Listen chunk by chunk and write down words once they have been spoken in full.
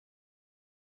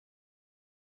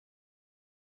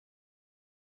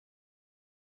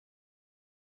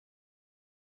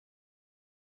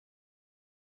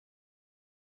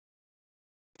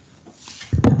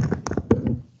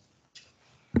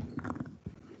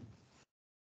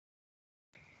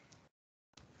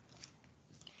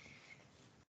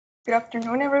Good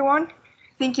afternoon, everyone.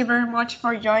 Thank you very much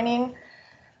for joining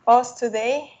us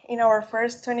today in our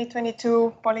first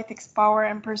 2022 Politics, Power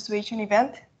and Persuasion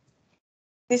event.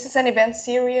 This is an event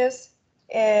series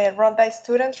run by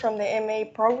students from the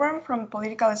MA program from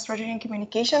Political Strategy and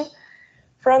Communication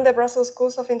from the Brussels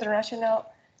Schools of International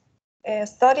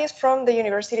Studies from the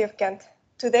University of Kent.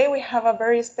 Today we have a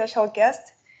very special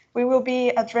guest. We will be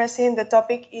addressing the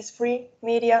topic, is free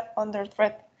media under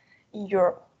threat in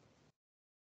Europe?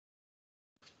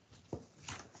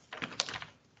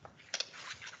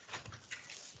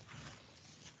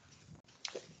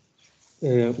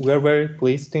 We are very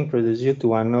pleased to introduce you to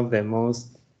one of the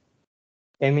most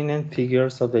eminent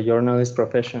figures of the journalist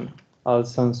profession,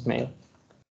 Alison Smale.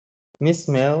 Ms.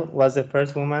 Smale was the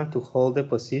first woman to hold the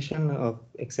position of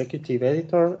executive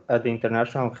editor at the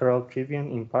International Herald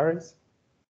Tribune in Paris.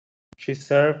 She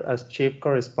served as chief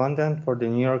correspondent for the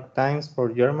New York Times for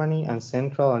Germany and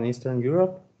Central and Eastern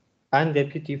Europe, and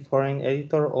deputy foreign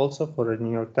editor also for the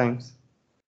New York Times.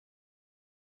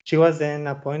 She was then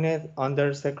appointed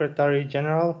Under-Secretary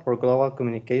General for Global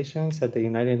Communications at the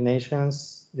United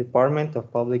Nations Department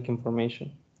of Public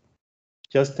Information,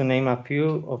 just to name a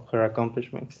few of her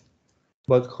accomplishments.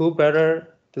 But who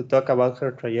better to talk about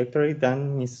her trajectory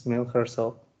than Ms. Smale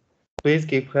herself? Please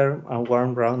give her a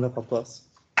warm round of applause.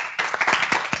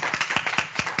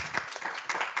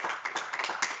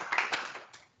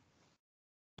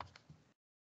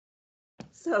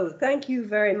 So thank you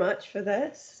very much for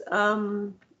this.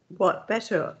 What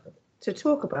better to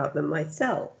talk about than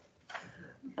myself?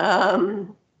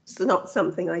 It's not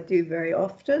something I do very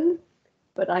often,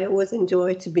 but I always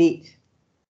enjoy to meet,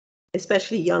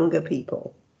 especially younger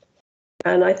people.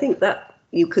 And I think that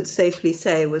you could safely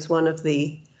say was one of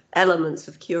the elements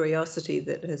of curiosity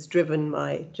that has driven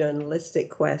my journalistic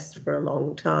quest for a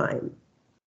long time.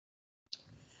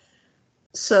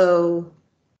 So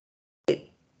it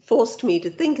forced me to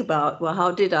think about, well,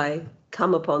 how did I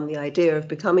come upon the idea of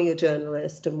becoming a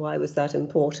journalist, and why was that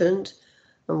important?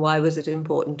 And why was it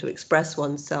important to express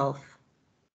oneself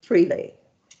freely?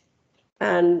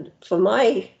 And for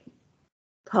my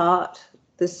part,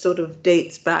 this sort of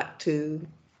dates back to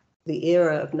the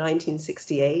era of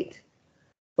 1968,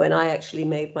 when I actually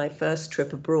made my first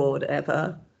trip abroad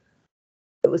ever.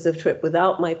 It was a trip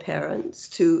without my parents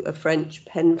to a French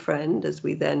pen friend, as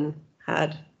we then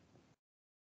had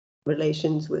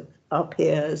relations with our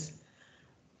peers.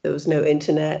 There was no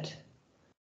internet.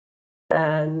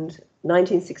 And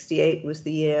 1968 was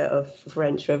the year of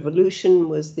French Revolution,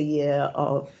 was the year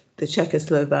of the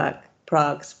Czechoslovak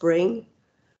Prague Spring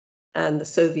and the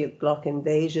Soviet bloc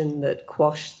invasion that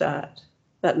quashed that.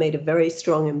 That made a very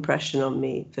strong impression on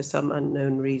me for some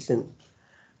unknown reason.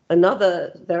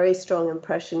 Another very strong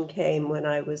impression came when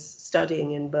I was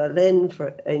studying in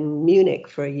in Munich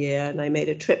for a year, and I made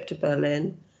a trip to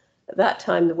Berlin. At that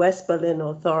time, the West Berlin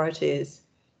authorities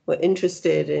were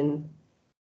interested in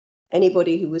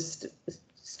anybody who was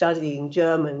studying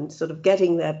German, sort of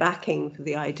getting their backing for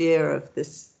the idea of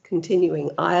this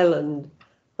continuing island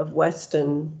of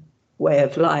Western way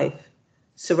of life,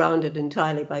 surrounded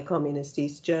entirely by communist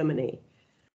East Germany.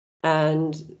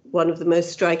 And one of the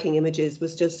most striking images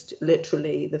was just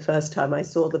literally the first time I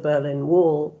saw the Berlin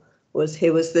Wall was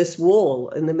here was this wall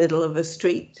in the middle of a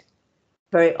street,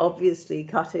 very obviously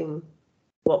cutting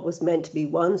what was meant to be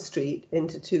one street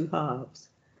into two halves.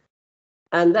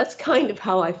 And that's kind of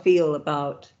how I feel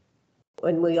about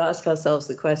when we ask ourselves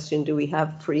the question, do we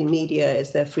have free media?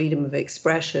 Is there freedom of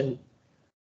expression?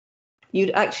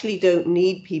 You actually don't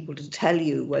need people to tell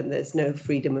you when there's no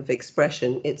freedom of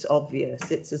expression. It's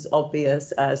obvious. It's as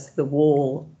obvious as the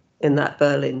wall in that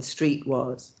Berlin street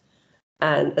was,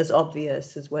 and as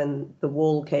obvious as when the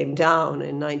wall came down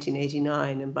in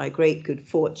 1989, and by great good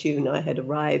fortune, I had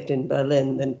arrived in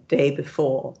Berlin the day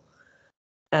before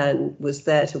and was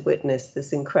there to witness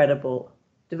this incredible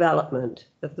development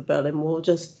of the Berlin Wall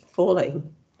just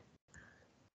falling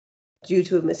due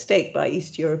to a mistake by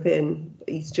East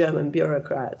German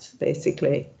bureaucrats,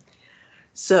 basically.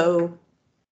 So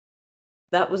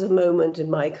that was a moment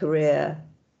in my career,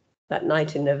 that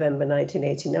night in November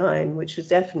 1989, which was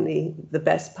definitely the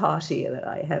best party that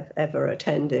I have ever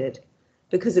attended,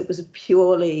 because it was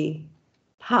purely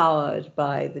powered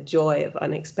by the joy of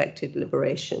unexpected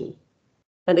liberation.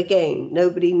 And again,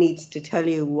 nobody needs to tell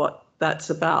you what that's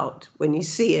about. When you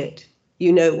see it,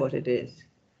 you know what it is.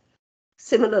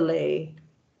 Similarly,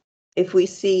 if we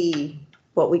see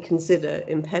what we consider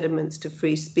impediments to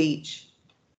free speech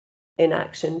in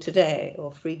action today,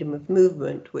 or freedom of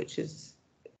movement, which is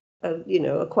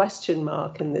a question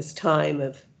mark in this time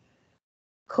of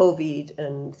COVID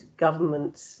and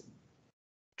governments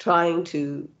trying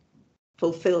to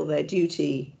fulfill their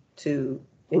duty to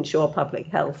ensure public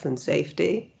health and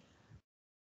safety,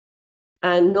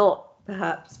 and not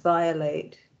perhaps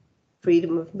violate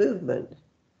freedom of movement.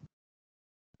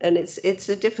 And it's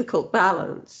a difficult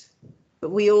balance, but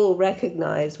we all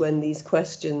recognize when these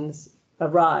questions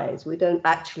arise, we don't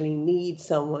actually need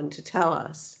someone to tell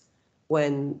us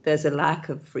when there's a lack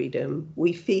of freedom.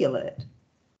 We feel it.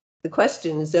 The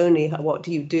question is only what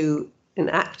do you do in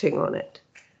acting on it?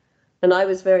 And I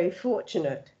was very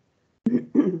fortunate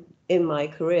in my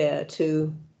career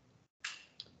to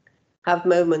have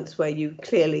moments where you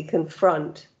clearly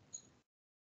confront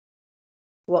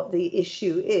what the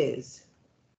issue is.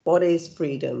 What is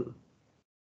freedom?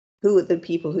 Who are the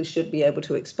people who should be able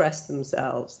to express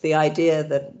themselves? The idea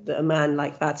that a man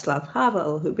like Václav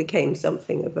Havel, who became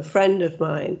something of a friend of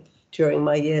mine during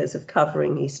my years of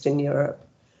covering Eastern Europe,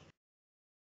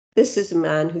 this is a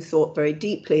man who thought very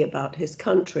deeply about his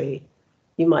country.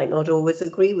 You might not always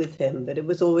agree with him, but it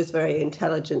was always very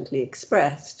intelligently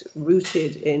expressed,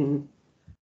 rooted in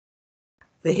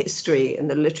the history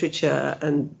and the literature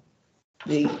and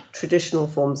the traditional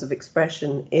forms of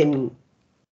expression in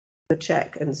the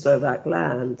Czech and Slovak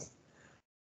lands.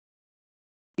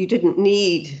 You didn't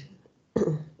need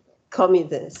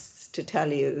communists to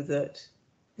tell you that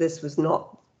this was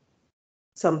not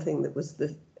something that was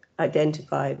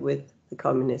identified with the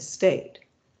communist state.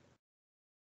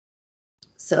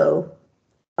 So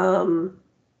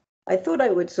I thought I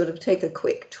would sort of take a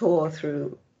quick tour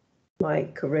through my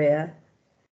career,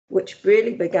 which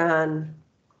really began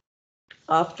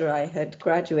after I had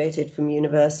graduated from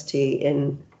university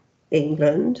in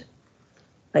England.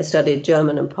 I studied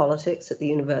German and politics at the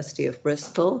University of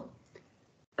Bristol.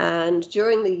 And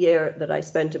during the year that I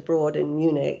spent abroad in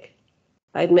Munich,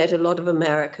 I'd met a lot of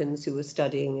Americans who were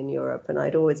studying in Europe, and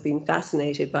I'd always been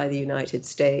fascinated by the United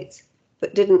States,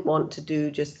 but didn't want to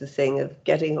do just the thing of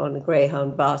getting on a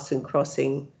Greyhound bus and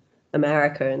crossing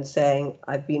America and saying,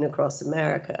 I've been across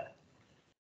America.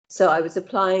 So I was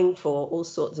applying for all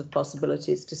sorts of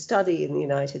possibilities to study in the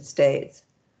United States.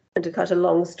 And to cut a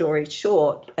long story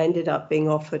short, ended up being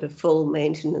offered a full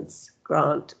maintenance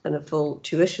grant and a full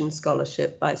tuition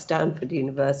scholarship by Stanford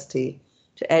University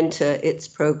to enter its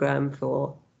program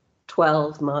for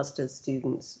 12 master's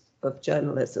students of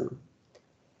journalism.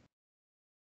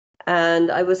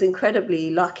 And I was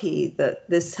incredibly lucky that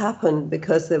this happened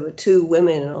because there were 2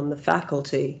 women on the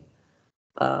faculty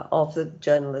of the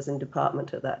journalism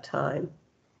department at that time.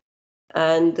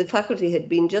 And the faculty had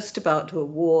been just about to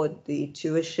award the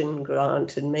tuition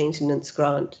grant and maintenance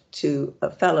grant to a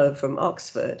fellow from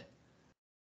Oxford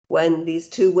when these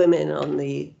 2 women on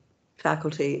the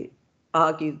faculty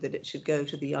argued that it should go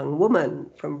to the young woman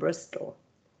from Bristol.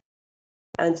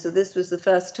 And so this was the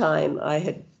first time I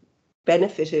had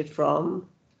benefited from,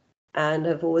 and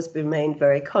have always remained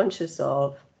very conscious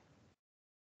of,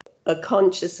 a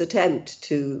conscious attempt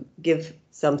to give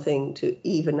something to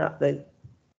even up the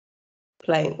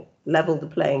level the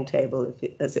playing table,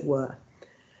 as it were.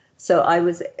 So I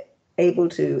was able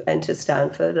to enter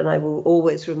Stanford, and I will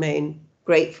always remain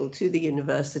grateful to the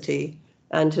university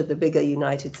and to the bigger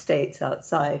United States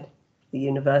outside the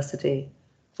university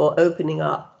for opening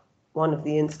up one of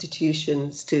the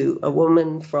institutions to a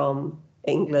woman from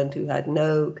England who had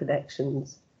no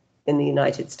connections in the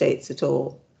United States at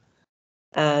all.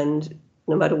 And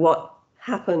no matter what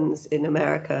happens in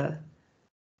America,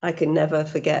 I can never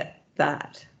forget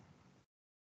that.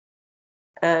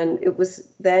 And it was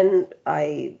then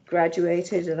I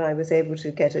graduated and I was able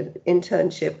to get an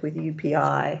internship with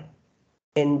UPI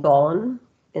in Bonn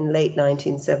in late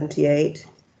 1978.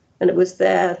 And it was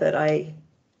there that I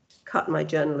cut my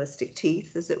journalistic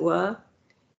teeth, as it were.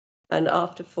 And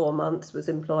after 4 months was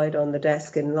employed on the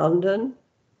desk in London,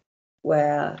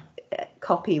 where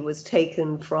copy was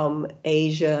taken from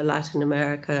Asia, Latin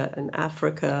America, and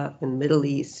Africa and Middle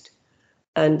East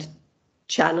and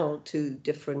channeled to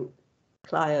different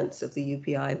clients of the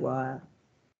UPI wire.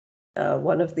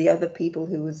 One of the other people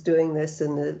who was doing this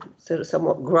in the sort of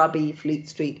somewhat grubby Fleet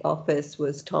Street office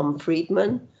was Tom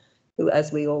Friedman, who,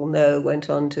 as we all know, went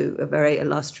on to a very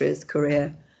illustrious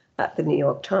career at the New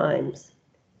York Times.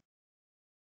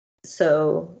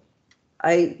 So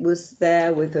I was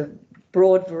there with a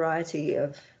broad variety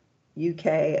of UK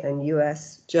and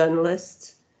US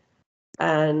journalists,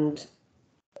 and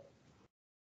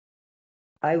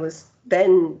I was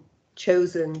then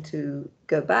chosen to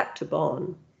go back to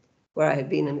Bonn, where I had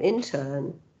been an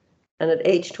intern. And at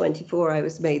age 24, I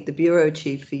was made the bureau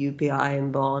chief for UPI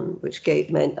in Bonn, which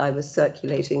meant I was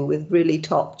circulating with really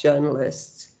top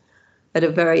journalists at a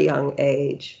very young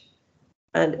age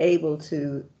and able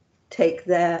to take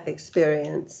their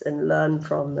experience and learn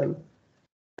from them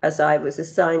as I was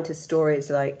assigned to stories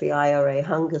like the IRA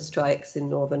hunger strikes in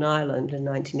Northern Ireland in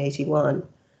 1981,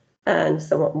 and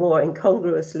somewhat more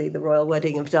incongruously, the royal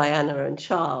wedding of Diana and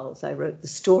Charles. I wrote the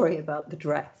story about the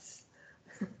dress.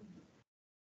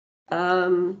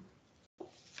 Then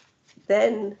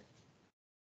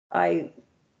I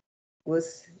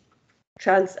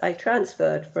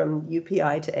transferred from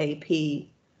UPI to AP,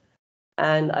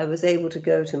 and I was able to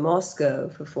go to Moscow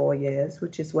for 4 years,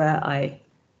 which is where I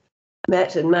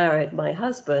met and married my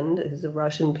husband, who's a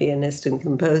Russian pianist and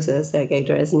composer, Sergei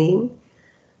Dreznin.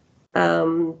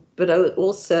 But I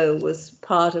also was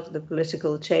part of the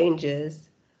political changes.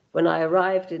 When I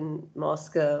arrived in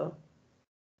Moscow,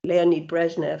 Leonid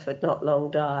Brezhnev had not long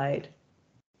died.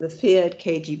 The feared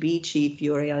KGB chief,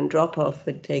 Yuri Andropov,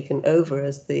 had taken over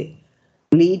as the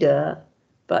leader,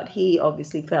 but he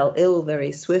obviously fell ill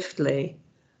very swiftly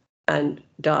and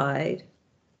died.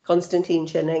 Konstantin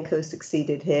Chernenko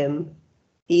succeeded him.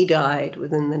 He died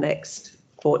within the next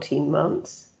 14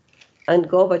 months. And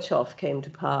Gorbachev came to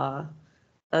power.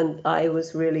 And I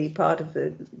was really part of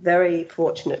the very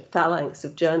fortunate phalanx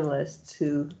of journalists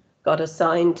who got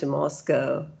assigned to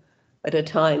Moscow at a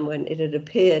time when it had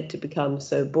appeared to become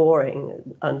so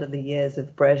boring under the years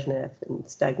of Brezhnev and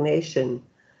stagnation,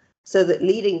 so that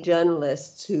leading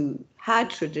journalists who had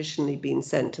traditionally been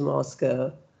sent to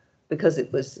Moscow because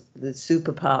it was the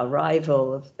superpower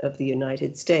rival of the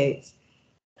United States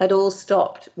had all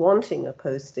stopped wanting a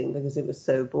posting because it was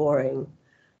so boring.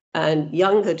 And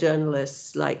younger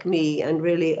journalists like me, and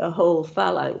really a whole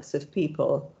phalanx of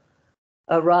people,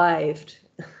 arrived,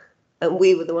 and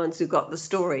we were the ones who got the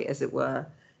story, as it were,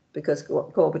 because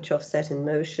what Gorbachev set in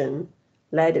motion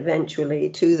led eventually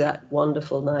to that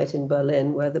wonderful night in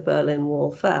Berlin where the Berlin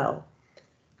Wall fell.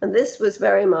 And this was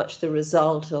very much the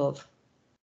result of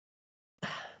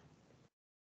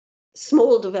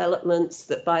small developments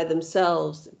that by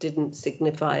themselves didn't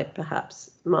signify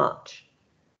perhaps much.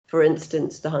 For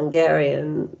instance, the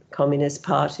Hungarian Communist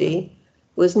Party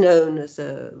was known as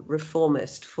a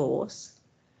reformist force,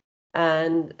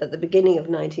 and at the beginning of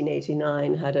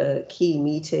 1989 had a key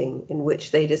meeting in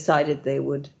which they decided they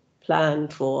would plan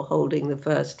for holding the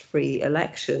first free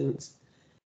elections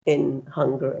in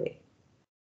Hungary,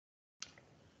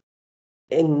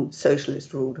 in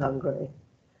socialist-ruled Hungary.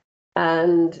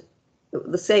 And at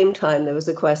the same time, there was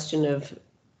a question of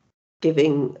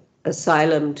giving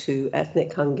asylum to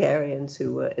ethnic Hungarians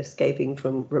who were escaping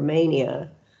from Romania.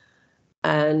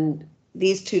 And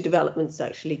these two developments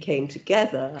actually came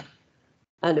together,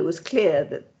 and it was clear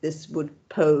that this would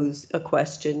pose a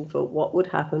question for what would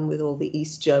happen with all the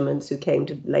East Germans who came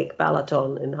to Lake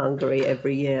Balaton in Hungary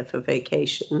every year for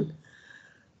vacation.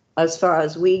 As far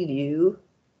as we knew,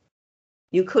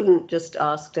 you couldn't just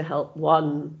ask to help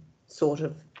one sort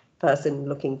of person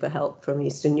looking for help from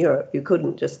Eastern Europe. You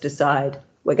couldn't just decide,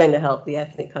 we're going to help the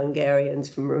ethnic Hungarians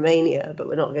from Romania, but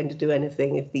we're not going to do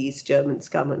anything if the East Germans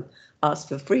come and ask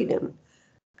for freedom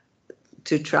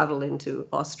to travel into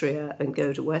Austria and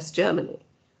go to West Germany,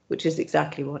 which is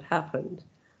exactly what happened.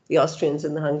 The Austrians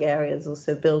and the Hungarians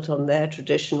also built on their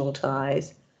traditional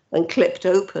ties and clipped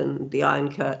open the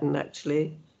Iron Curtain,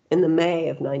 actually, in the May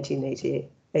of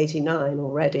 1989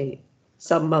 already,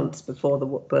 some months before the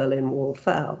Berlin Wall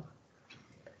fell.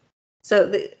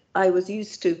 So I was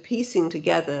used to piecing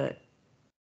together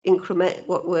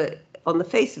what were, on the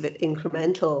face of it,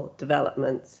 incremental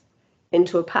developments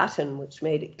into a pattern which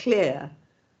made it clear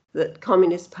that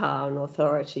communist power and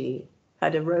authority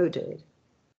had eroded.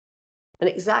 And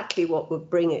exactly what would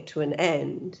bring it to an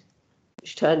end,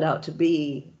 which turned out to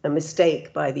be a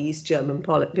mistake by the East German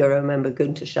Politburo member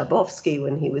Günter Schabowski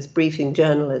when he was briefing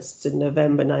journalists in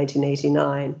November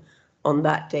 1989 on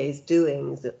that day's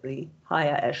doings at the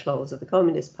higher echelons of the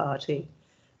Communist Party.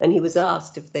 And he was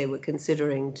asked if they were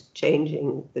considering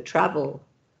changing the travel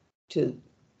to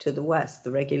the West,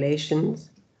 the regulations.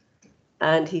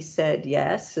 And he said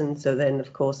yes. And so then,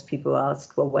 of course, people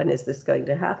asked, well, when is this going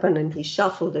to happen? And he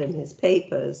shuffled in his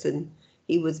papers, and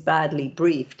he was badly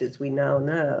briefed, as we now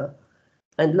know,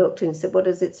 and looked and said, what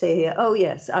does it say here? Oh,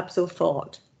 yes, ab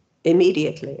sofort,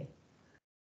 immediately.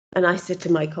 And I said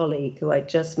to my colleague, who I'd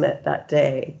just met that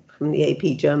day from the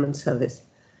AP German service,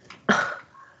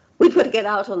 we've got to get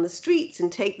out on the streets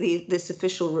and take this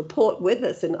official report with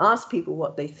us and ask people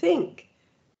what they think.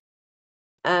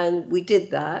 And we did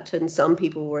that, and some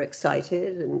people were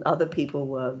excited, and other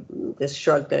people just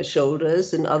shrugged their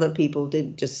shoulders, and other people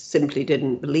just simply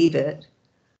didn't believe it.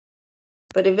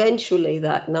 But eventually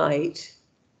that night,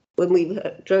 when we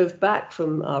drove back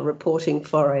from our reporting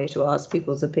foray to ask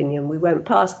people's opinion, we went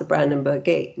past the Brandenburg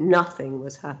Gate. Nothing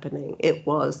was happening. It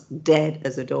was dead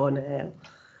as a doornail.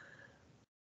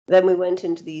 Then we went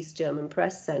into the East German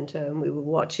Press Center and we were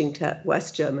watching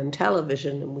West German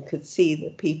television, and we could see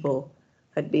that people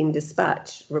had been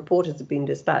dispatched, reporters had been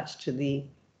dispatched to the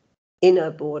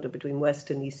inner border between West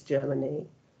and East Germany.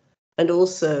 And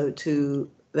also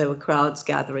there were crowds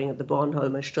gathering at the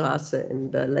Bornholmer Straße in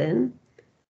Berlin.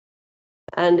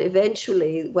 And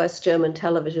eventually West German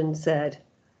television said,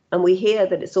 and we hear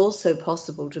that it's also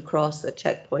possible to cross at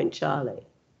Checkpoint Charlie.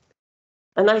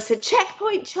 And I said,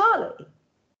 Checkpoint Charlie?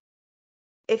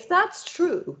 If that's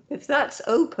true, if that's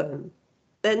open,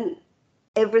 then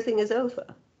everything is over.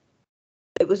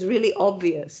 It was really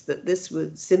obvious that this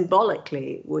would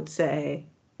symbolically would say,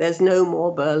 there's no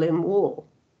more Berlin Wall.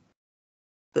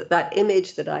 That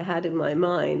image that I had in my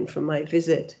mind from my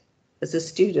visit as a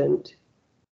student,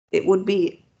 it would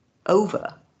be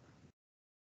over.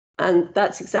 And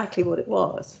that's exactly what it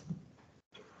was.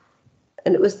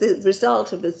 And it was the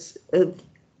result of a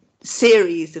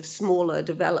series of smaller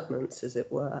developments, as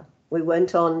it were. We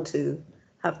went on to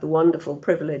have the wonderful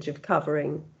privilege of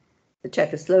covering the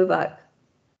Czechoslovak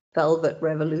Velvet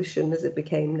Revolution, as it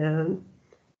became known,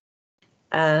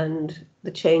 and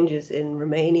the changes in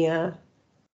Romania,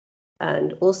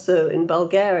 and also in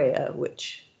Bulgaria,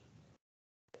 which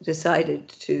decided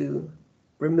to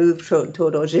remove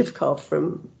Todor Zhivkov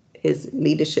from his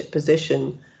leadership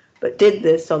position, but did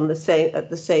this at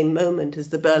the same moment as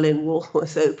the Berlin Wall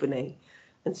was opening.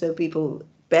 And so people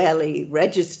barely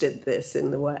registered this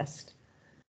in the West.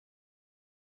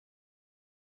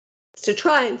 To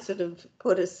try and sort of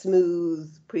put a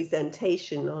smooth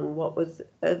presentation on what was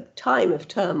a time of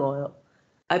turmoil,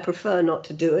 I prefer not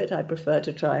to do it. I prefer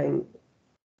to try and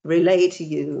relay to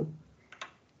you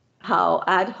how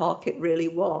ad hoc it really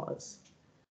was.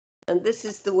 And this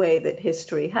is the way that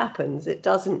history happens. It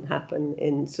doesn't happen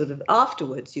in sort of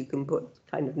afterwards. You can put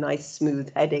kind of nice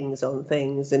smooth headings on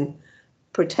things and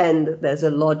pretend that there's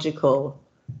a logical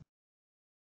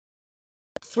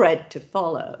thread to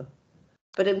follow.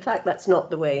 But in fact, that's not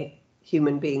the way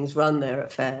human beings run their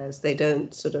affairs. They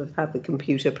don't sort of have a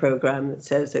computer program that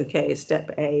says, okay,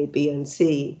 step A, B, and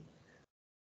C.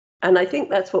 And I think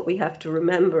that's what we have to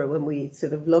remember when we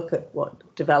sort of look at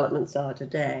what developments are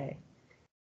today.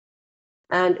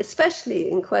 And especially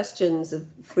in questions of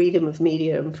freedom of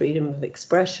media and freedom of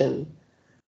expression.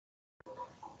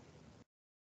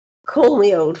 Call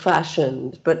me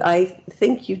old-fashioned, but I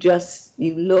think you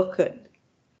look at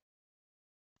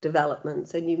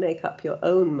developments and you make up your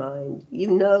own mind. You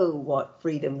know what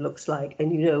freedom looks like,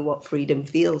 and you know what freedom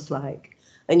feels like,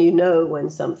 and you know when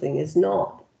something is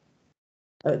not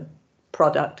a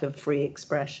product of free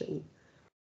expression.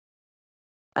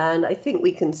 And I think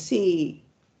we can see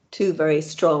two very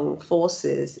strong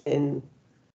forces in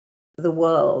the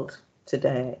world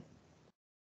today.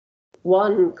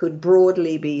 One could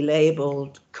broadly be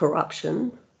labeled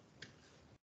corruption,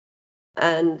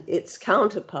 and its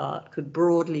counterpart could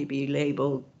broadly be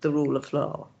labeled the rule of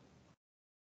law.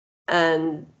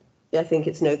 And I think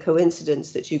it's no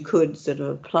coincidence that you could sort of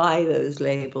apply those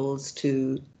labels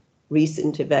to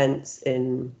recent events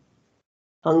in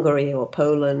Hungary or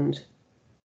Poland,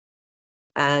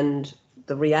 and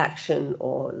the reaction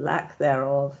or lack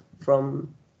thereof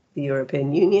from the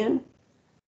European Union.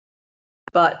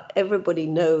 But everybody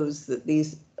knows that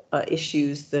these are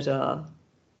issues that are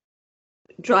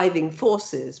driving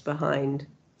forces behind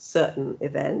certain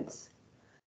events.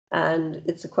 And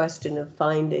it's a question of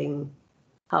finding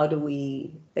how do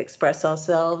we express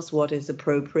ourselves, what is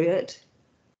appropriate,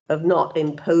 of not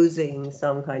imposing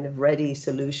some kind of ready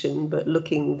solution, but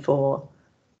looking for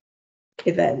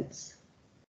events.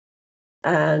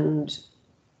 And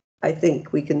I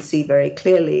think we can see very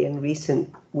clearly in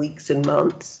recent weeks and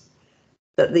months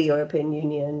that the European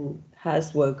Union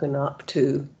has woken up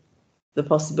to the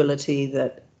possibility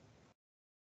that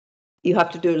you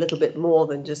have to do a little bit more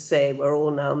than just say we're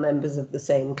all now members of the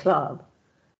same club.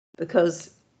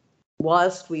 Because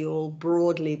whilst we all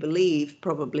broadly believe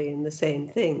probably in the same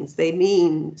things, they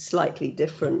mean slightly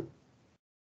different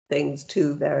things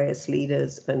to various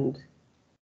leaders and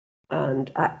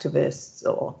activists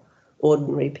or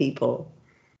ordinary people.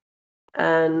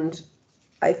 And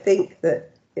I think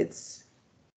that it's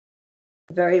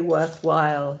very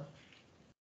worthwhile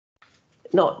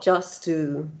not just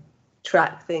to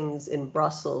track things in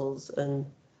Brussels and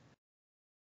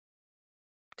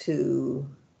to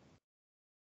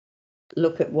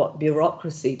look at what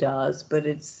bureaucracy does, but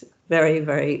it's very,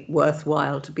 very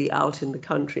worthwhile to be out in the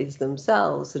countries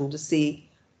themselves and to see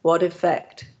what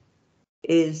effect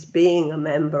is being a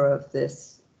member of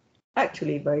this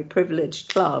actually very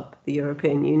privileged club, the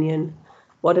European Union,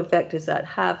 what effect is that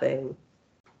having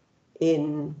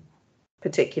in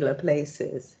particular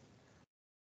places?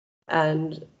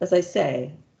 And as I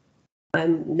say,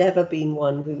 I've never been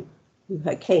one who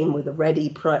came with a ready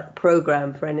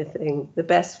program for anything. The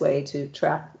best way to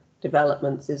track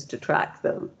developments is to track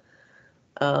them,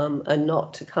 and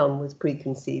not to come with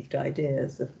preconceived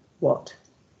ideas of what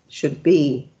should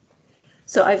be.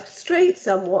 So I've strayed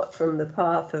somewhat from the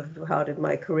path of how did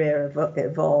my career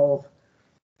evolve,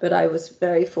 but I was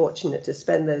very fortunate to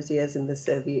spend those years in the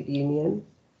Soviet Union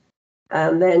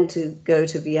and then to go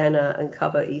to Vienna and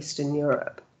cover Eastern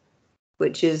Europe,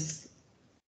 which is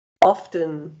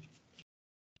often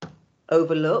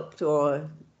overlooked, or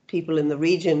people in the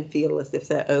region feel as if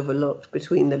they're overlooked,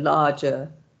 between the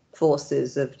larger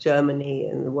forces of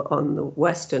Germany on the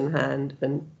western hand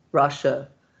and Russia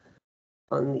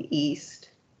on the east.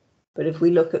 But if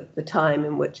we look at the time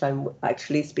in which I'm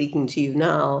actually speaking to you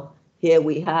now, here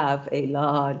we have a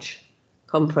large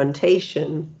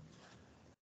confrontation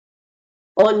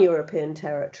on European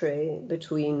territory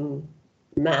between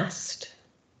massed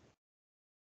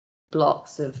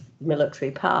blocks of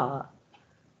military power.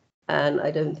 And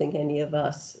I don't think any of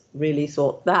us really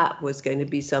thought that was going to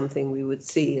be something we would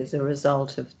see as a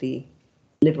result of the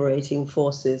liberating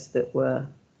forces that were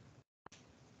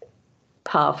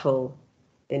powerful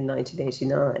in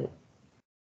 1989.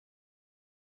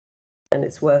 And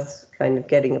it's worth kind of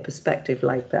getting a perspective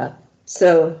like that.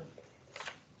 So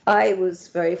I was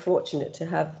very fortunate to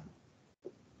have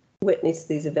witnessed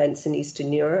these events in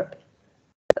Eastern Europe.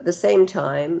 At the same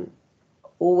time,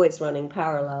 always running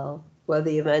parallel, were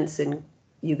the events in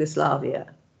Yugoslavia,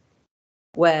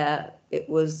 where it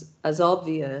was as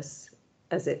obvious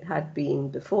as it had been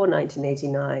before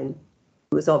 1989.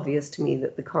 It was obvious to me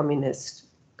that the communist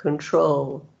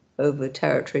control over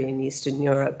territory in Eastern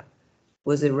Europe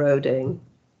was eroding.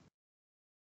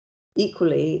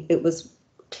 Equally, it was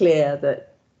clear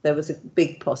that there was a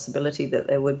big possibility that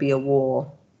there would be a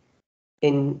war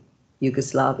in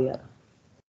Yugoslavia,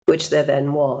 which there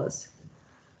then was.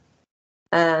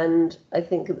 And I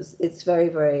think it's very,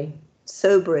 very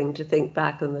sobering to think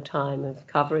back on the time of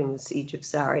covering the siege of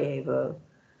Sarajevo,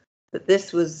 that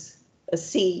this was a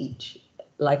siege,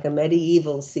 like a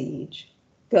medieval siege,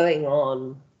 going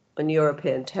on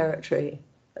European territory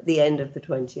at the end of the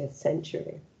 20th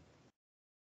century.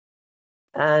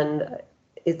 And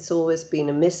it's always been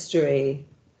a mystery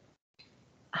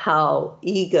how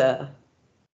eager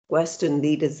Western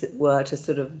leaders were to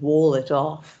sort of wall it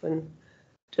off and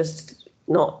just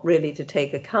not really to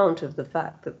take account of the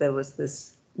fact that there was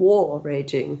this war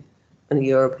raging in a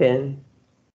European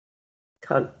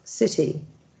city.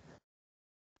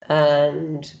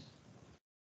 And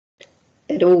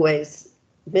it always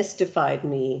mystified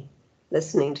me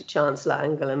listening to Chancellor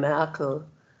Angela Merkel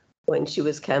when she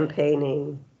was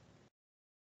campaigning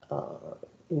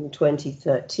in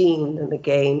 2013 and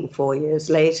again 4 years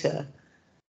later,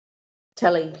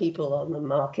 telling people on the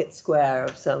market square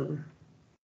of some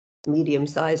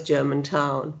medium-sized German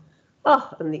town,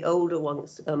 and the older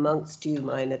ones amongst you,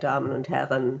 meine Damen und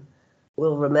Herren,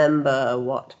 will remember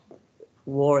what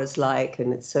war is like,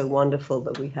 and it's so wonderful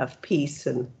that we have peace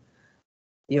in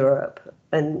Europe,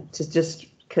 and to just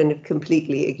kind of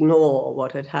completely ignore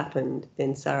what had happened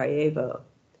in Sarajevo.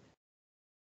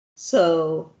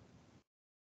 So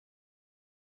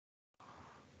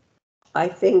I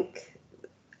think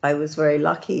I was very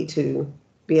lucky to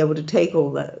be able to take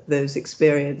all those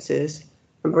experiences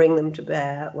and bring them to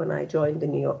bear when I joined the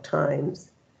New York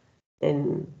Times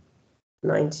in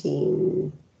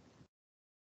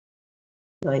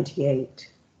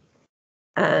 1998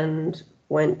 and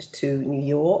went to New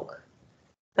York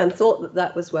and thought that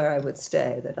that was where I would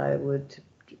stay, that I would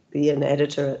be an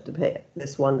editor at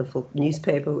this wonderful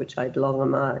newspaper, which I'd long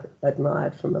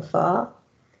admired from afar.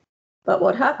 But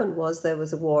what happened was there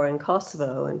was a war in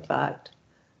Kosovo, in fact,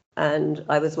 and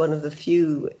I was one of the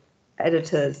few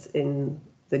editors in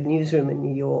the newsroom in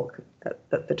New York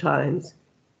at the Times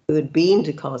who had been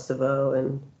to Kosovo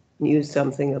and knew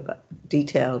something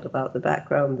detailed about the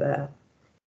background there.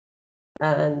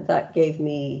 And that gave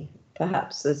me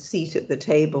perhaps a seat at the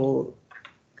table,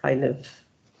 kind of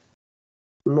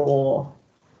more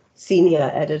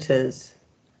senior editors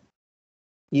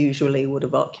usually would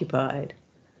have occupied.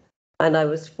 And I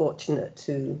was fortunate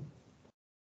to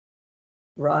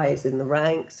rise in the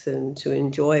ranks and to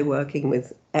enjoy working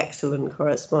with excellent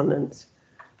correspondents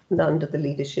and under the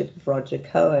leadership of Roger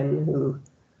Cohen, who,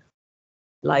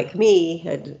 like me,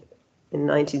 had in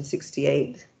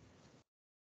 1968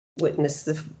 witnessed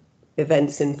the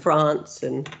events in France,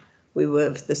 and we were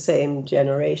of the same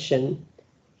generation.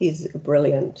 He's a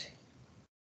brilliant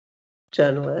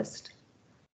journalist,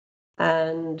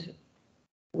 and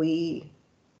we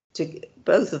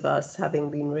both of us,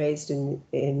 having been raised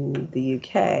in the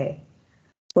UK,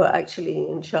 were actually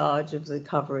in charge of the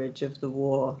coverage of the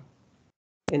war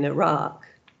in Iraq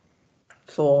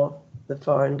for the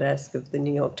foreign desk of the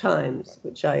New York Times,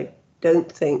 which I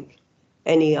don't think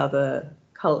any other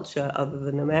culture other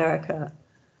than America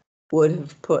would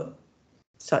have put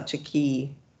such a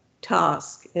key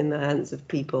task in the hands of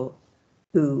people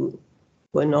who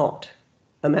were not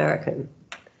American.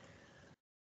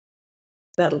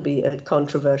 That'll be a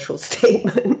controversial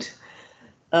statement.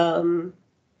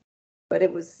 But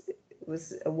it was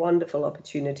a wonderful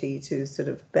opportunity to sort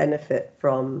of benefit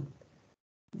from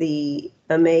the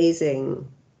amazing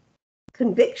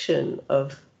conviction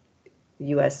of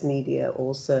US media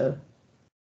also,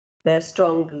 their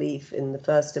strong belief in the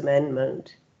First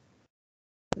Amendment,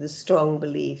 the strong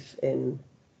belief in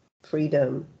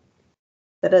freedom,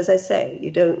 that, as I say,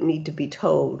 you don't need to be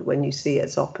told when you see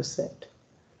its opposite.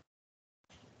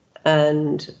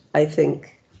 And I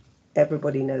think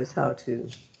everybody knows how to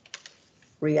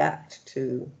react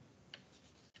to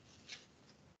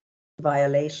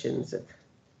violations of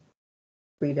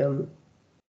freedom.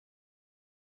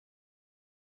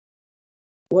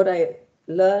 What I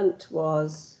learned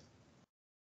was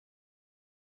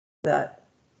that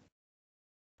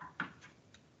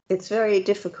it's very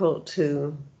difficult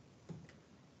to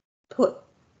put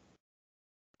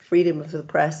freedom of the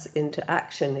press into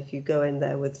action if you go in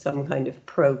there with some kind of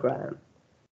program.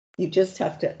 You just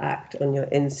have to act on your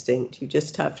instinct. You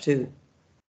just have to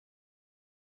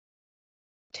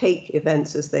take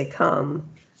events as they come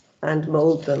and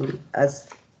mold them as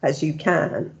you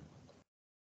can.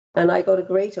 And I got a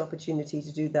great opportunity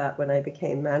to do that when I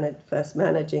became first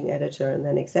managing editor and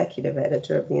then executive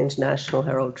editor of the International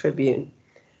Herald Tribune.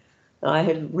 I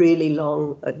had really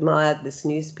long admired this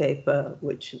newspaper,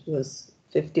 which was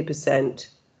 50%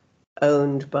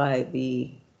 owned by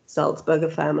the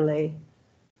Salzburger family,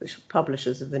 which were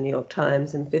publishers of the New York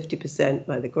Times, and 50%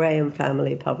 by the Graham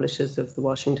family, publishers of the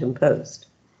Washington Post.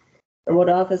 And what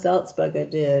Arthur Salzburger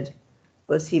did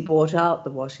was he bought out the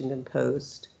Washington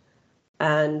Post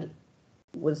and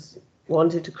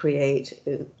wanted to create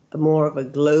a more of a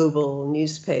global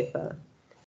newspaper.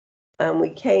 And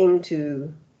we came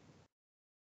to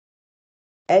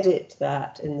edit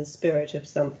that in the spirit of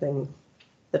something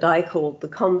that I called the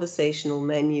conversational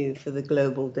menu for the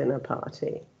global dinner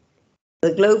party.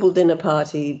 The global dinner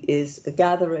party is a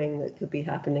gathering that could be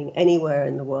happening anywhere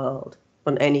in the world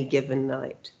on any given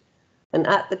night. And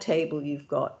at the table, you've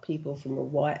got people from a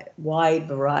wide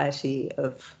variety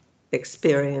of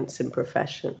experience and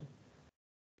profession.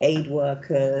 Aid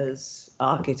workers,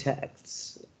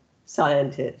 architects,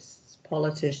 scientists,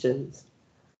 politicians.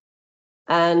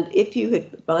 And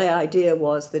my idea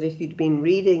was that if you'd been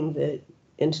reading the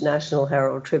International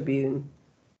Herald Tribune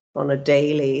on a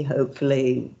daily,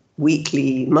 hopefully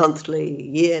weekly, monthly,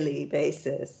 yearly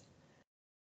basis,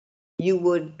 you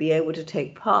would be able to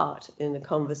take part in a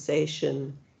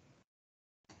conversation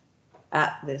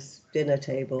at this dinner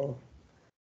table.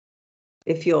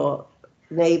 If your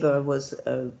neighbor was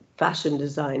a fashion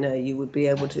designer, you would be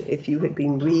able to, if you had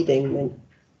been reading the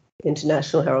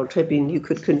International Herald Tribune, you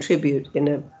could contribute in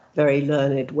a very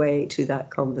learned way to that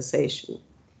conversation.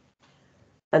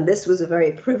 And this was a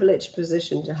very privileged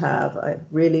position to have. I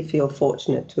really feel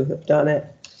fortunate to have done it.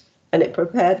 And it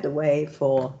prepared the way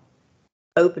for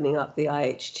opening up the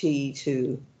IHT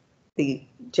to the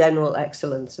general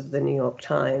excellence of the New York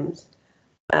Times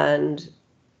and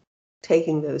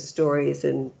taking those stories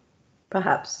and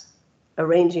perhaps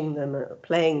arranging them,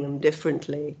 playing them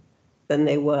differently than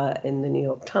they were in the New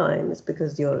York Times,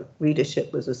 because your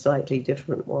readership was a slightly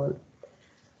different one.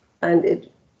 And it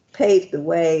paved the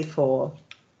way for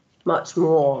much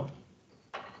more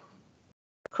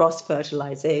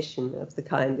cross-fertilization of the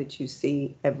kind that you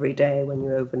see every day when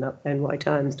you open up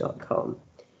nytimes.com.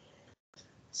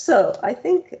 So I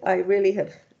think I really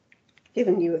have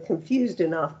given you a confused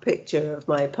enough picture of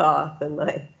my path and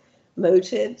my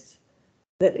motives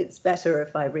that it's better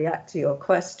if I react to your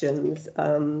questions.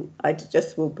 I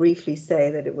just will briefly say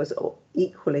that it was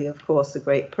equally, of course, a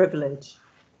great privilege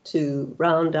to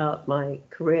round out my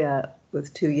career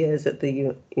with 2 years at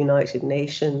the United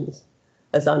Nations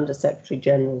as Under-Secretary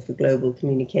General for Global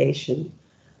Communication.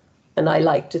 And I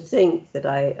like to think that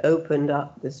I opened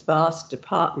up this vast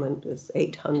department with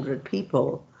 800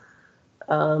 people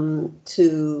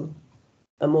to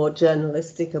a more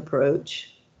journalistic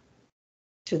approach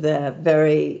to their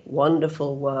very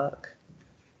wonderful work,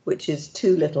 which is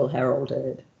too little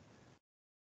heralded,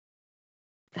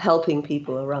 helping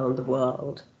people around the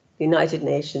world. The United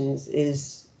Nations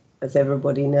is, as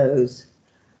everybody knows,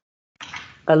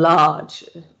 a large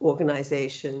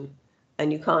organization,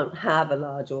 and you can't have a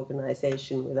large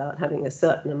organization without having a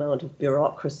certain amount of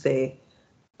bureaucracy,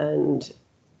 and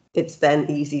it's then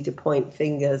easy to point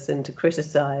fingers and to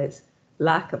criticize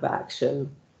lack of action.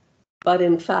 But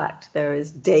in fact, there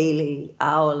is daily,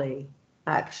 hourly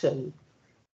action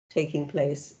taking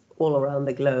place all around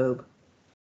the globe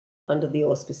under the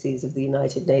auspices of the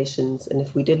United Nations. And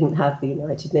if we didn't have the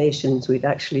United Nations, we'd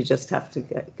actually just have to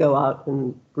go out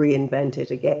and reinvent it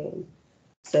again.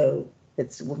 So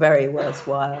it's very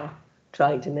worthwhile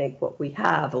trying to make what we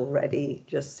have already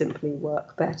just simply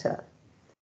work better.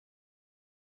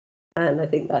 And I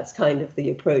think that's kind of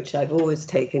the approach I've always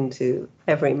taken to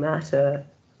every matter,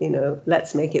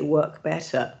 let's make it work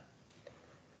better.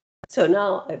 So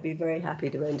now I'd be very happy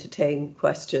to entertain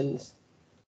questions.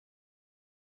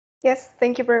 Yes,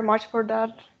 thank you very much for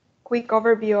that quick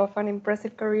overview of an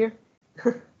impressive career.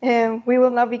 And we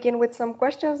will now begin with some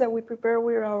questions that we prepare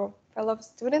with our fellow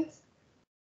students.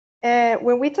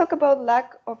 When we talk about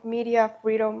lack of media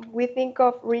freedom, we think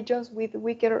of regions with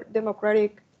weaker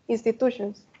democratic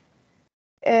institutions.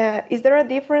 Is there a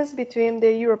difference between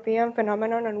the European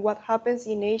phenomenon and what happens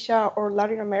in Asia or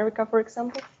Latin America, for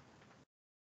example?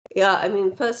 Yeah, I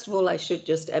mean, first of all, I should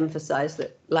just emphasize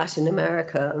that Latin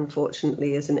America,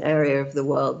 unfortunately, is an area of the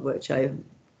world which I've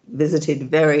visited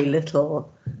very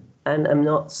little and am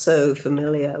not so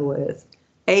familiar with.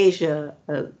 Asia,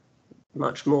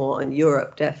 much more, and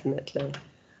Europe, definitely.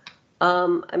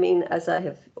 I mean, as I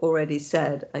have already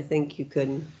said, I think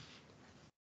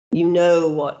you know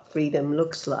what freedom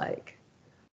looks like.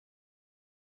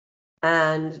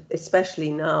 And especially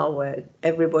now where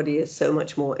everybody is so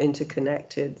much more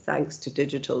interconnected thanks to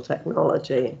digital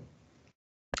technology,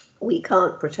 we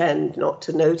can't pretend not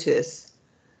to notice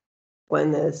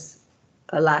when there's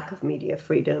a lack of media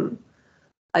freedom.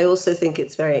 I also think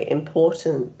it's very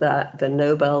important that the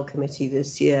Nobel Committee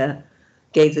this year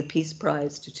gave the Peace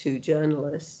Prize to 2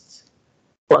 journalists,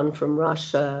 one from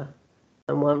Russia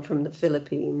and one from the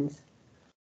Philippines,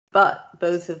 but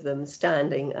both of them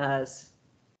standing as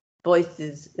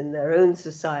voices in their own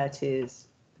societies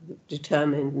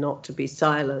determined not to be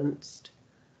silenced,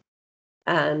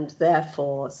 and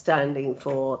therefore standing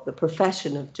for the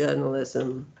profession of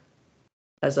journalism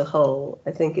as a whole.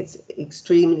 I think it's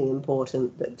extremely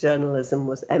important that journalism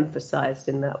was emphasized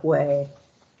in that way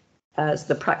as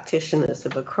the practitioners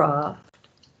of a craft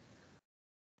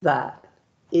that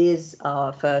is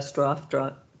our first rough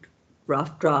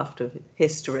draft of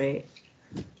history,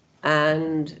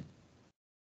 and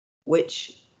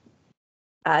which,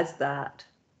 as that,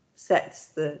 sets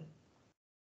the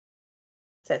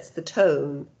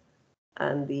tone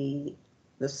and the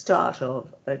start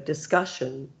of a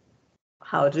discussion.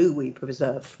 How do we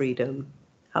preserve freedom?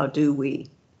 How do we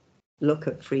look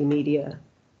at free media?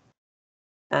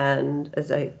 And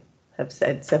as I have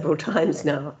said several times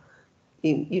now,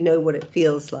 you know what it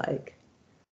feels like.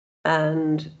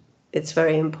 And it's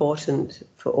very important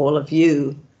for all of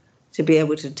you to be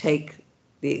able to take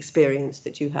the experience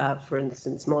that you have, for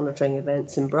instance, monitoring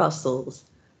events in Brussels,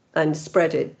 and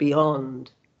spread it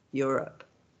beyond Europe.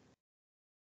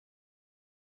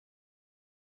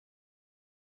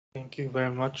 Thank you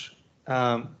very much.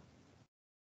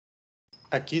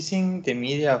 Accusing the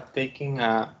media of taking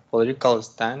a political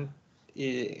stand,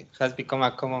 it has become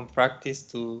a common practice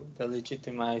to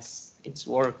delegitimize its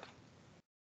work.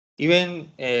 Even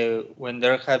when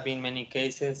there have been many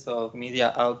cases of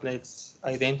media outlets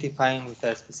identifying with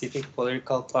a specific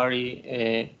political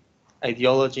party,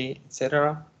 ideology,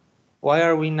 etc., why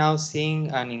are we now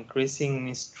seeing an increasing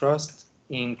mistrust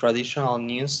in traditional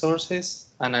news sources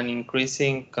and an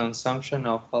increasing consumption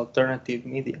of alternative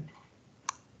media?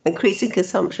 Increasing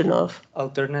consumption of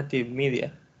alternative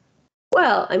media?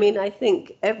 Well, I mean, I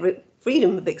think every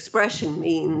freedom of expression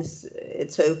means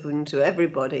it's open to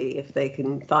everybody if they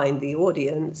can find the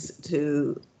audience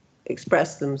to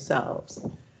express themselves.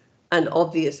 And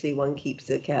obviously one keeps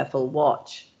a careful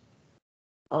watch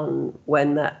on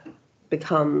when that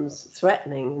becomes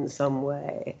threatening in some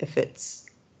way, if it's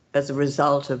as a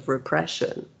result of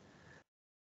repression.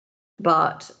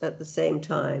 But at the same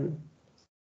time,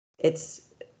 it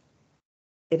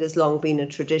has long been a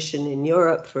tradition in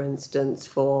Europe, for instance,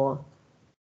 for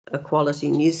a quality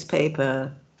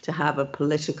newspaper to have a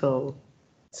political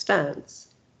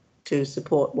stance, to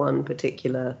support one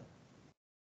particular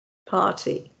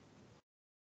party.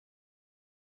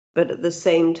 But at the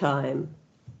same time,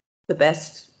 the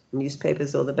best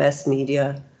newspapers or the best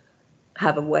media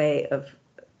have a way of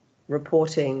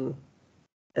reporting,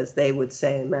 as they would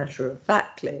say,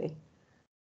 matter-of-factly,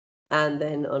 and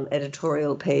then on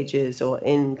editorial pages or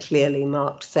in clearly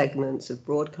marked segments of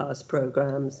broadcast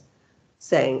programs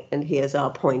saying, and here's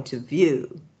our point of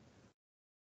view.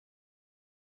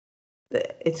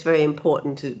 It's very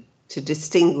important to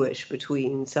distinguish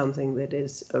between something that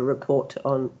is a report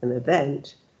on an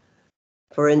event.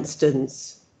 For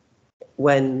instance,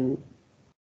 when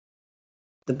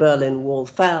the Berlin Wall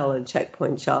fell and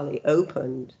Checkpoint Charlie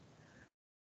opened,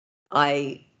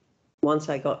 once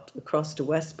I got across to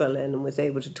West Berlin and was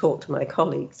able to talk to my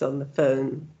colleagues on the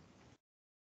phone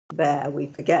there, we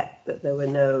forget that there were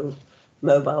no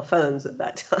mobile phones at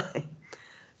that time.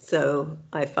 So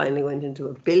I finally went into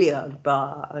a billiard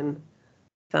bar and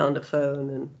found a phone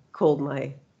and called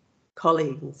my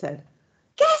colleague and said,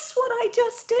 "Guess what I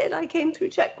just did? I came through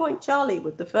Checkpoint Charlie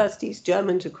with the first East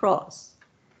German to cross."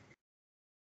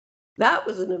 That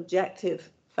was an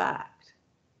objective fact.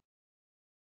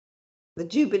 The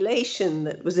jubilation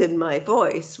that was in my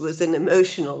voice was an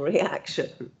emotional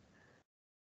reaction.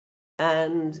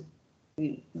 And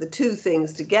the two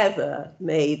things together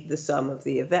made the sum of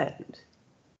the event.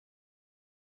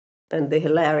 And the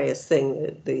hilarious thing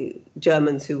that the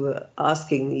Germans who were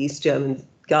asking the East German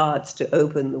guards to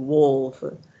open the wall,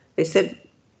 they said,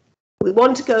 "We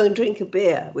want to go and drink a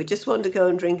beer. We just want to go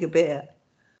and drink a beer.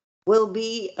 We'll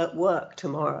be at work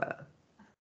tomorrow."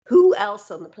 Who else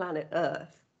on the planet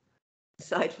Earth,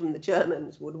 aside from the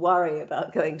Germans, would worry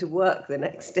about going to work the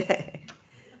next day?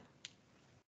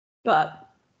 But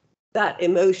that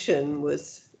emotion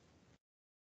was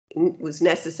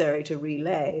necessary to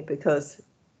relay because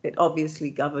it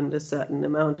obviously governed a certain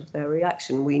amount of their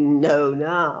reaction. We know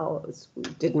now, as we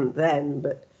didn't then,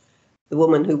 but the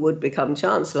woman who would become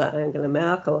Chancellor, Angela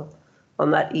Merkel, on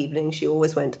that evening, she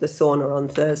always went to the sauna on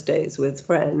Thursdays with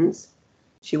friends.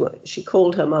 She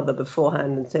called her mother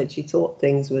beforehand and said she thought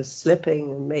things were slipping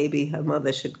and maybe her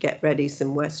mother should get ready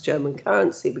some West German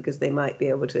currency because they might be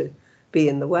able to be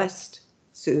in the West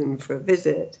soon for a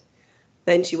visit.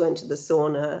 Then she went to the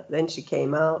sauna, then she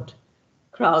came out.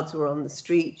 Crowds were on the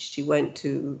street. She went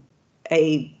to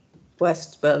a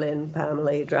West Berlin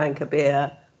family, drank a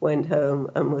beer, went home,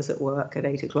 and was at work at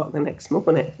 8 o'clock the next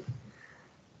morning.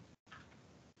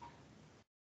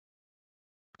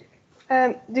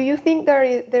 Do you think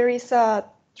there is a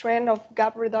trend of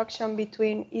gap reduction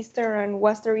between Eastern and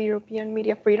Western European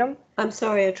media freedom? I'm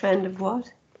sorry, a trend of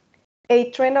what?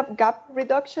 A trend of gap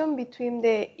reduction between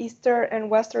the Eastern and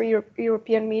Western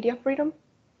European media freedom?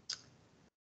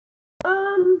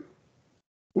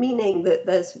 Meaning that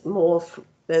there's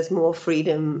more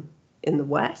freedom in the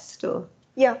West, or?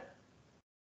 Yeah.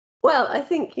 Well, I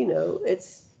think,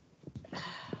 it's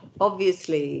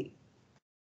obviously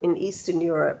in Eastern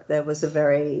Europe, there was a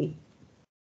very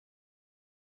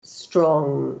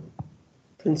strong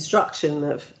construction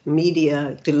of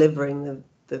media delivering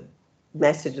the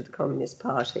message of the Communist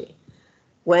Party.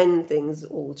 When things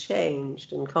all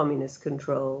changed and communist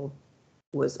control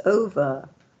was over,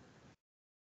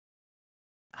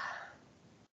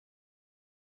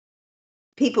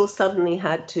 people suddenly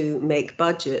had to make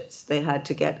budgets. They had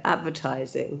to get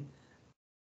advertising.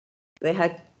 They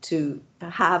had to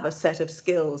have a set of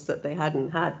skills that they hadn't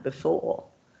had before.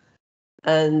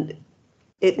 And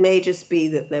it may just be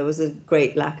that there was a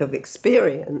great lack of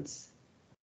experience,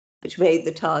 which made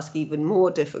the task even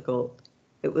more difficult.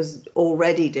 It was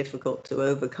already difficult to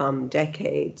overcome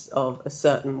decades of a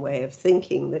certain way of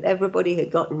thinking that everybody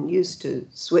had gotten used to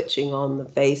switching on the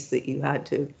face that you had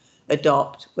to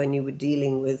adopt when you were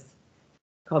dealing with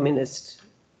communist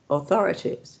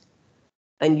authorities.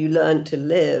 And you learned to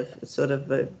live sort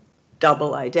of a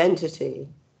double identity,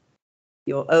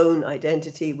 your own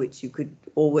identity, which you could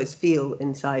always feel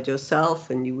inside yourself,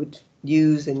 and you would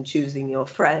use in choosing your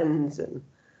friends and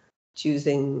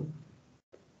choosing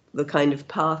the kind of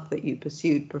path that you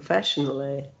pursued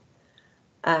professionally,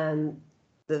 and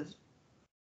the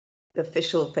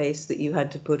official face that you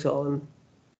had to put on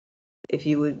if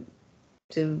you were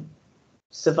to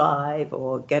survive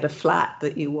or get a flat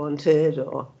that you wanted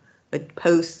or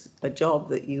a job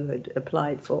that you had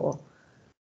applied for.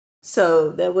 So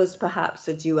there was perhaps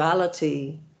a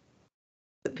duality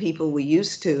that people were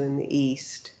used to in the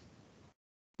East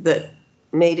that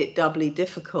made it doubly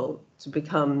difficult to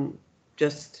become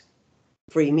just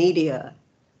free media,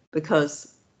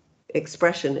 because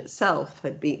expression itself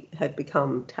had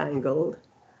become tangled,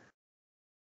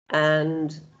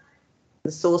 and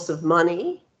the source of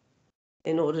money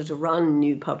in order to run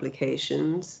new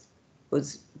publications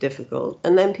was difficult.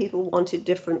 And then people wanted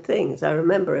different things. I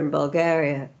remember in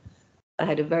Bulgaria, I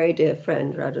had a very dear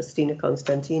friend, Radostina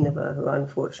Konstantinova, who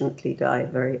unfortunately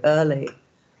died very early.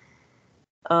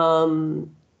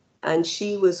 And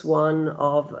she was one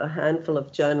of a handful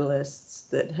of journalists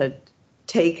that had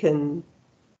taken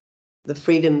the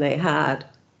freedom they had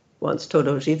once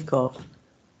Todor Zhivkov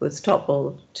was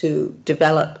toppled to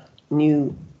develop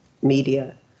new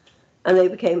media. And they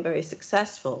became very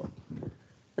successful.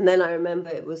 And then I remember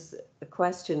it was a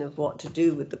question of what to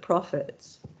do with the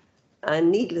profits.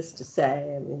 And needless to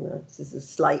say, I mean, this is a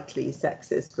slightly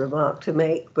sexist remark to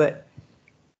make, but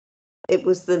it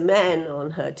was the men on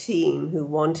her team who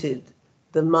wanted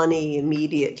the money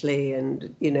immediately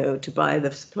and, you know, to buy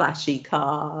the flashy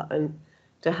car and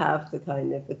to have the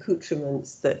kind of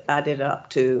accoutrements that added up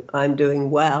to, I'm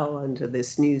doing well under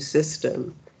this new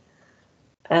system.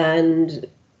 And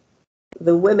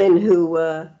the women who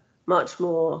were much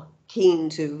more keen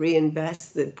to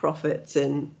reinvest the profits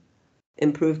in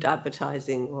improved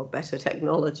advertising or better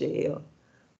technology or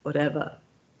whatever.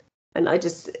 And I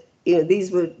just, you know, these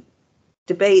were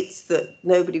debates that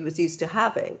nobody was used to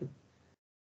having.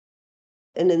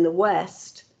 And in the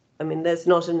West, I mean, there's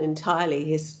not an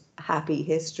entirely happy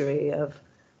history of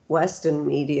Western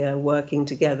media working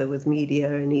together with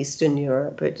media in Eastern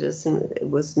Europe. It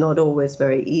was not always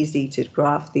very easy to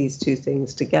graft these two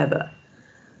things together.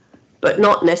 But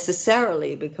not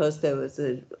necessarily because there was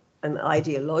an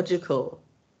ideological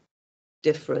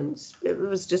difference. It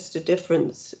was just a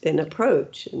difference in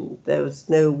approach, and there was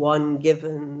no one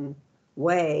given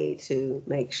way to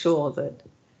make sure that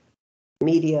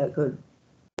media could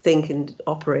think and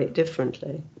operate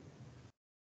differently.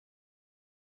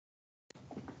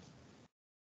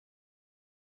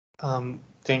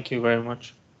 Thank you very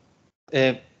much.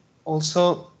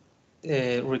 Also,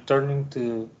 returning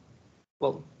to,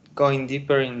 well, going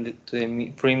deeper into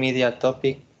the free media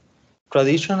topic,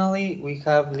 traditionally we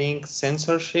have linked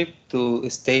censorship to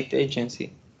state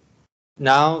agency.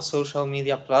 Now, social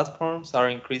media platforms are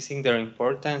increasing their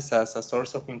importance as a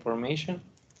source of information,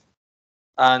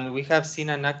 and we have seen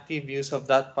an active use of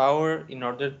that power in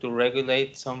order to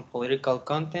regulate some political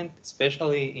content,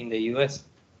 especially in the US.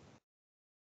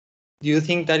 Do you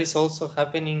think that is also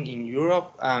happening in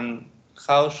Europe, and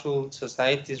how should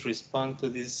societies respond to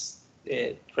this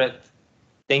threat,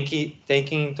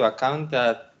 taking into account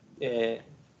that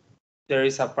there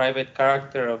is a private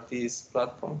character of these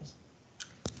platforms?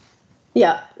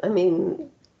 Yeah, I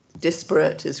mean,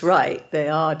 disparate is right. They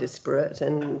are disparate,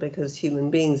 and because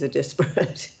human beings are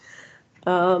disparate.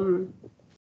 I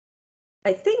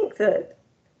think that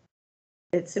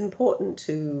it's important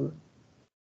to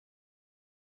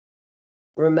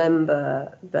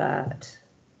remember that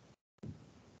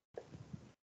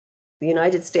the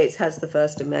United States has the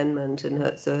First Amendment,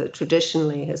 and so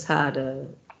traditionally has had a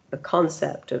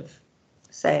concept of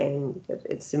saying that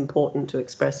it's important to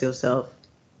express yourself,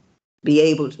 be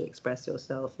able to express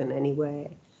yourself in any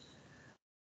way.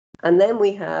 And then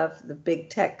we have the big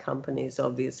tech companies,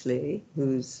 obviously,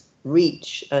 whose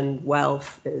reach and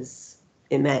wealth is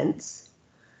immense,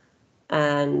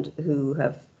 and who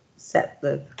have set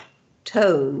the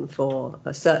tone for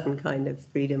a certain kind of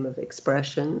freedom of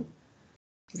expression,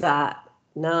 that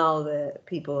now that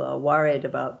people are worried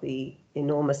about the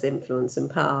enormous influence and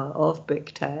power of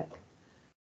big tech,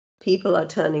 people are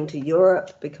turning to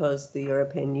Europe because the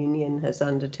European Union has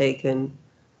undertaken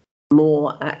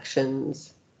more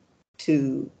actions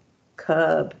to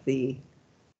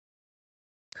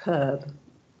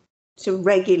to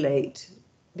regulate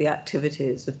the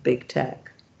activities of big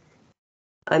tech.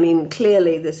 I mean,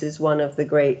 clearly this is one of the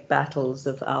great battles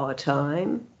of our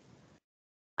time,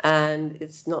 and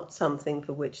it's not something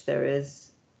for which there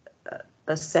is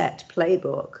a set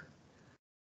playbook.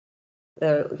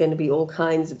 There are going to be all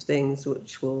kinds of things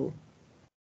which will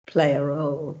play a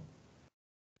role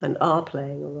and are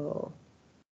playing a role,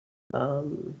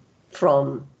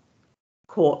 from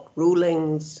court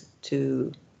rulings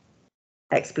to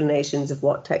explanations of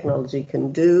what technology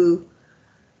can do.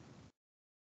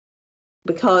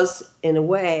 Because in a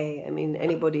way, I mean,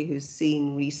 anybody who's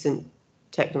seen recent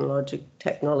technology,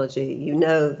 you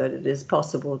know that it is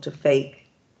possible to fake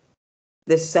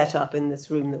this setup in this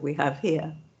room that we have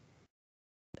here.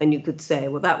 And you could say,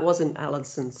 well, that wasn't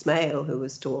Alison Smale who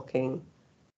was talking.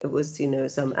 It was, you know,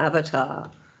 some avatar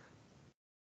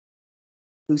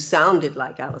who sounded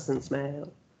like Alison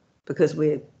Smale, because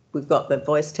we've got the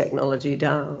voice technology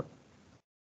down,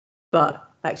 but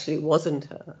actually it wasn't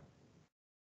her.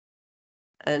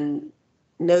 And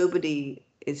nobody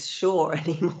is sure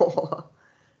anymore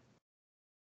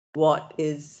what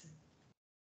is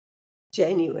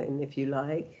genuine, if you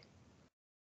like,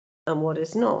 and what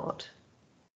is not.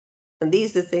 And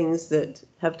these are things that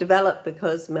have developed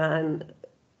because man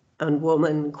and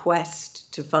woman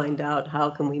quest to find out how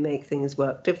can we make things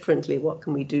work differently, what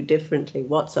can we do differently,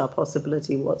 what's our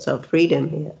possibility, what's our freedom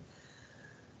here.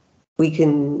 We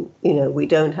can, we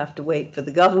don't have to wait for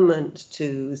the government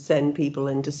to send people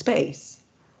into space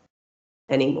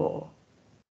anymore.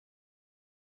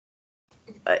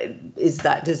 Is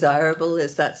that desirable?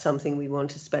 Is that something we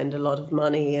want to spend a lot of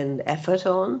money and effort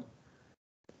on?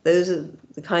 Those are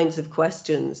the kinds of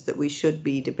questions that we should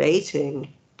be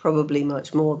debating, probably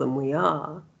much more than we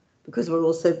are, because we're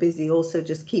also busy also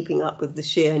just keeping up with the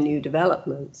sheer new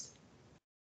developments.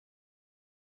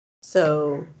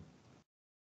 So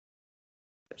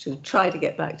to try to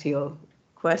get back to your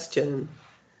question,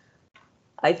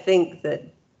 I think that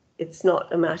it's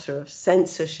not a matter of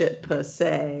censorship per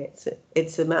se.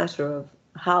 It's a matter of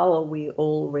how are we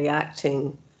all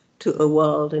reacting to a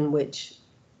world in which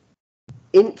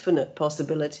infinite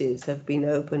possibilities have been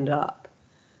opened up,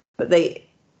 but they,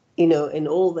 in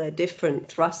all their different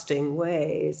thrusting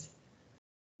ways,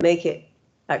 make it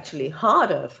actually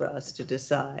harder for us to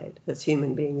decide as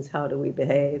human beings how do we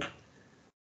behave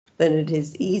than it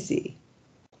is easy.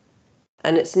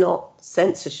 And it's not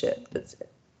censorship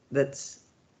that's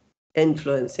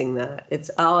influencing that.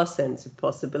 It's our sense of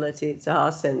possibility. It's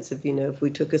our sense of, if we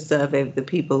took a survey of the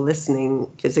people listening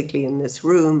physically in this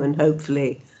room and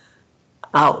hopefully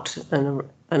out and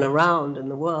around in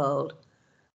the world,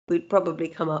 we'd probably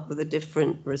come up with a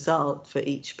different result for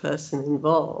each person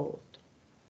involved.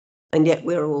 And yet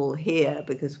we're all here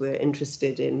because we're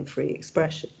interested in free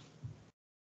expression.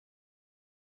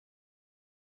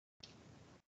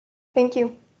 Thank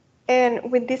you.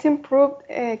 And with these improved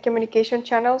communication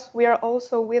channels, we are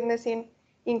also witnessing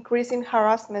increasing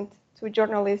harassment to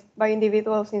journalists by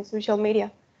individuals in social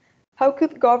media. How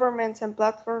could governments and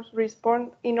platforms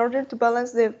respond in order to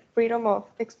balance the freedom of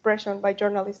expression by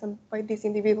journalists and by these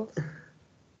individuals?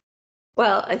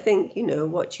 Well, I think,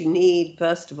 what you need,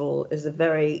 first of all, is a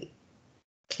very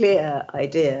clear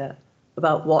idea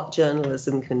about what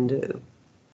journalism can do.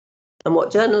 And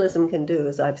what journalism can do,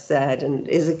 as I've said, and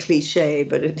is a cliche,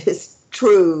 but it is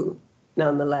true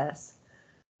nonetheless.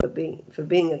 For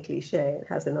being a cliche, it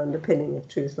has an underpinning of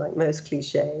truth, like most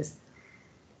cliches.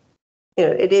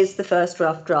 It is the first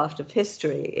rough draft of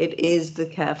history. It is the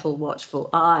careful, watchful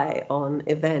eye on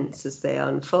events as they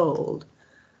unfold.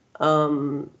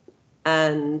 And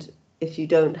if you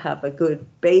don't have a good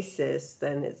basis,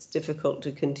 then it's difficult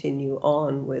to continue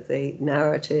on with a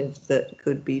narrative that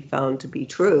could be found to be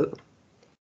true.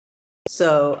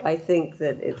 So I think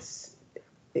that it's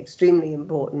extremely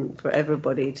important for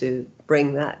everybody to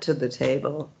bring that to the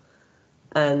table.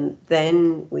 And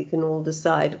then we can all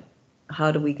decide,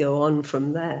 how do we go on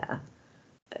from there?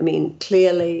 I mean,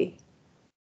 clearly,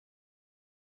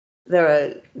 there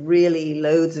are really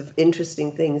loads of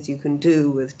interesting things you can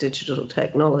do with digital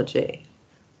technology.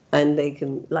 And they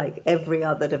can, like every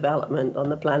other development on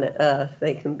the planet Earth,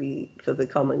 they can be for the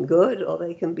common good, or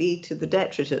they can be to the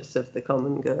detritus of the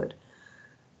common good.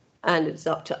 And it's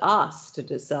up to us to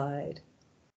decide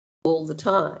all the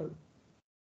time,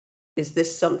 is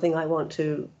this something I want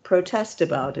to protest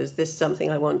about? Is this something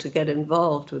I want to get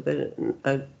involved with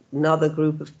another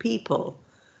group of people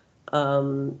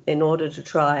in order to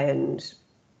try and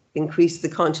increase the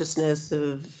consciousness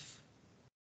of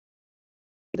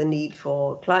the need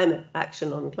for climate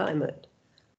action on climate,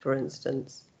 for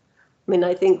instance? I mean,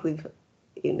 I think we've,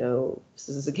 this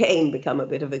has again become a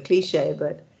bit of a cliche,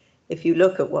 but if you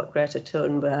look at what Greta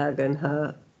Thunberg and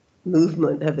her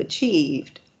movement have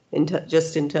achieved,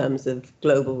 just in terms of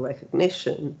global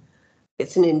recognition,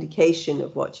 it's an indication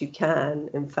of what you can,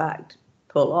 in fact,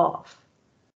 pull off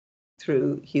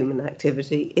through human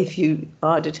activity if you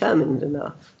are determined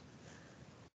enough.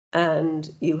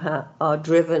 And you are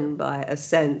driven by a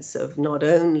sense of not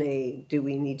only do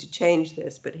we need to change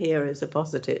this, but here is a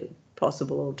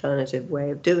possible alternative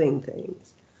way of doing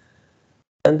things.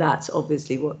 And that's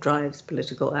obviously what drives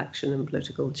political action and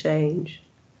political change.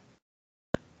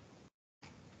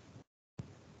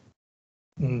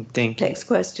 Thank you. Next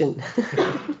question.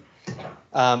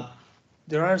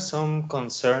 There are some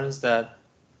concerns that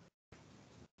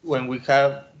when we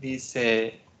have these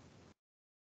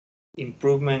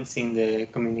improvements in the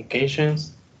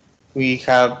communications, we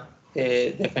have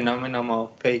the phenomenon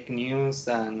of fake news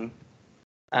and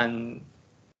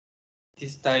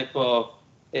this type of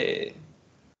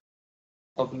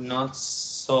not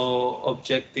so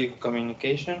objective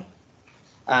communication.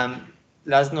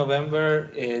 Last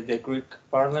November, the Greek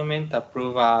Parliament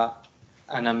approved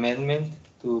an amendment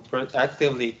to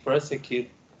actively prosecute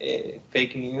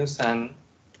fake news and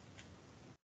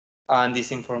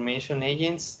disinformation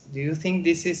agents. Do you think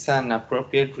this is an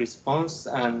appropriate response,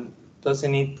 and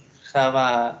doesn't it have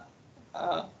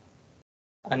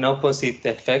an opposite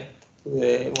effect to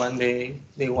the one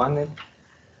they wanted?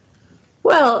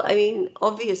 Well, I mean,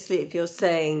 obviously, if you're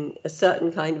saying a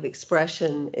certain kind of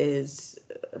expression is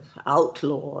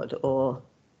outlawed or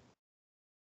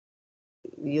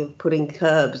you're putting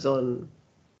curbs on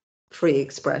free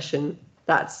expression,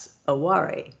 that's a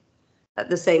worry. At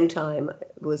the same time,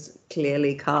 it was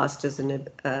clearly cast as an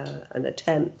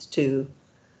attempt to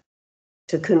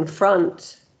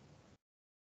confront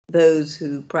those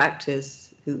who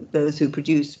practice, those who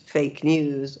produce fake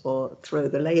news or throw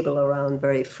the label around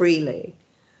very freely.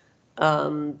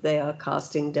 They are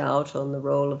casting doubt on the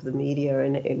role of the media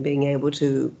in being able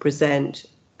to present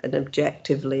an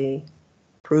objectively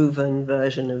proven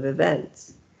version of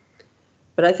events.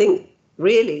 But I think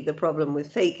really the problem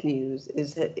with fake news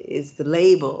is the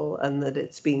label and that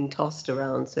it's being tossed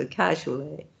around so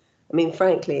casually. I mean,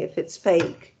 frankly, if it's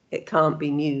fake, it can't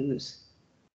be news.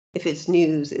 If it's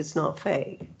news, it's not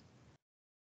fake.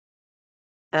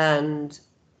 And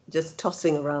just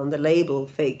tossing around the label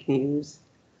fake news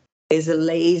is a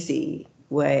lazy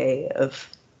way of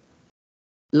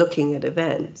looking at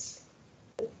events.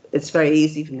 It's very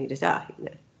easy for me to say,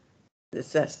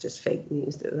 that's just fake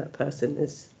news that person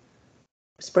is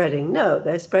spreading. No,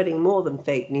 they're spreading more than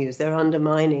fake news. They're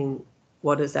undermining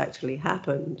what has actually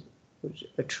happened,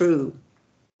 a true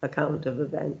account of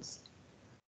events.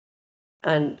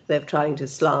 And they're trying to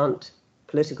slant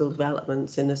political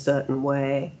developments in a certain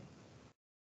way,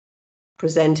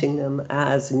 presenting them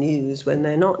as news when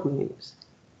they're not news.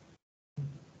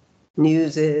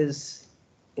 News is,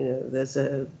 there's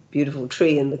a beautiful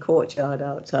tree in the courtyard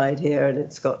outside here and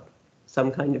it's got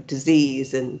some kind of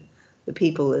disease, and the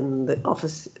people in the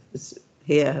offices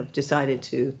here have decided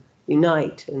to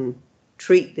unite and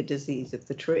treat the disease of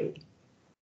the tree.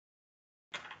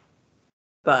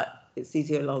 But it's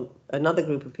easier another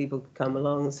group of people could come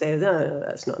along and say, no,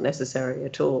 that's not necessary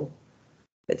at all.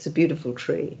 It's a beautiful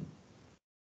tree.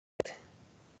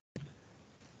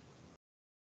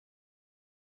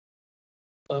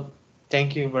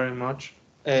 Thank you very much.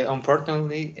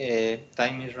 Unfortunately,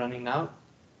 time is running out.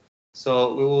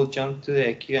 So we will jump to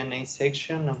the Q&A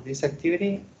section of this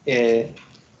activity.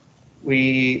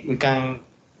 We can,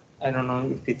 I don't know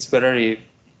if it's better if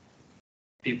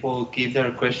people give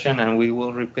their question and we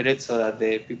will repeat it so that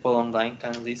the people online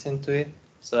can listen to it,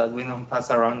 so that we don't pass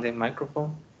around the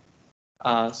microphone.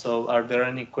 So are there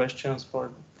any questions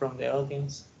from the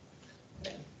audience?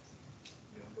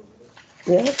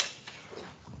 Yeah.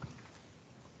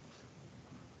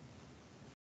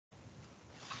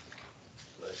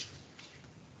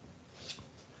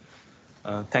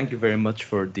 Thank you very much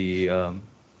for the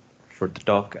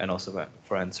talk and also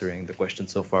for answering the question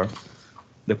so far.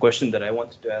 The question that I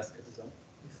wanted to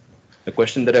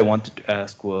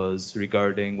ask was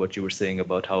regarding what you were saying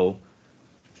about how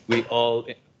we all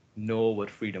know what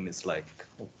freedom is like.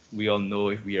 We all know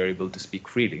if we are able to speak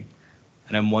freely.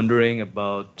 And I'm wondering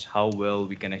about how well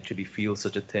we can actually feel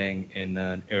such a thing in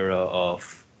an era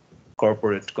of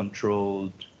corporate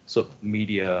controlled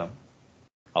media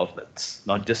outlets,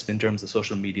 not just in terms of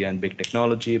social media and big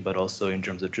technology, but also in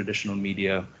terms of traditional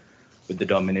media with the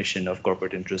domination of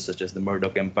corporate interests such as the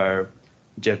Murdoch empire,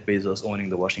 Jeff Bezos owning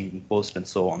the Washington Post, and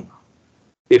so on.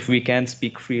 If we can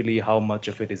speak freely, how much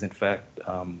of it is in fact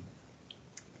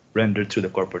rendered through the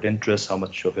corporate interests, how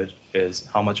much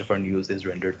of our news is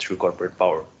rendered through corporate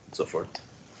power, and so forth?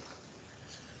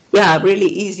 Yeah, really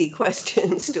easy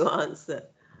questions to answer.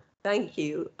 Thank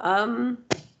you.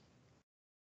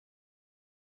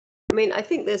 I mean, I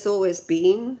think there's always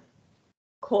been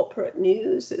corporate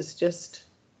news. It's just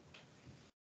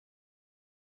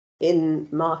in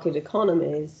market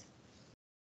economies,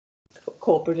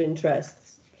 corporate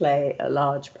interests play a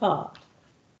large part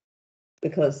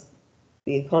because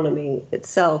the economy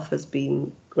itself has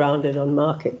been grounded on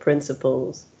market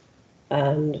principles,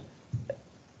 and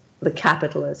the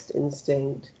capitalist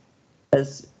instinct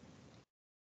has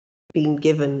been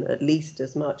given at least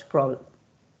as much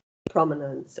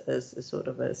prominence as a sort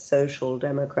of a social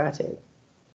democratic,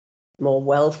 more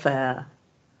welfare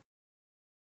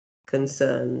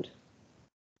concerned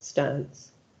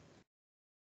stance.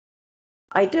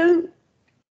 I don't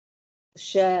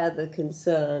share the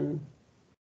concern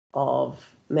of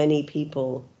many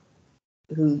people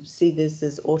who see this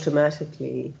as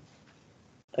automatically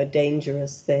a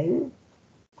dangerous thing.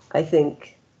 I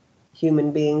think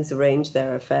human beings arrange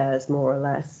their affairs more or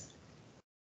less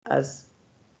as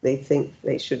they think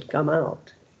they should come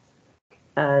out.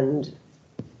 And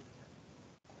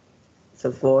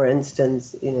so, for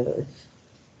instance, you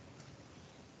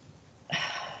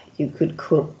could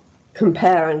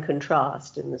compare and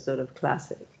contrast in the sort of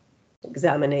classic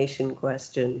examination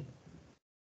question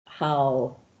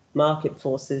how market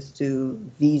forces do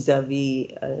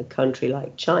vis-a-vis a country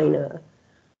like China,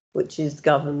 which is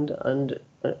governed under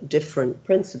a different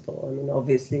principle. I mean,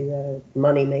 obviously, there are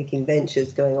money-making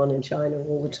ventures going on in China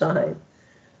all the time,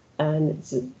 and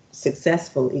it's a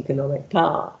successful economic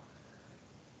power.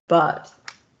 But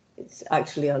it's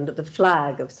actually under the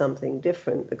flag of something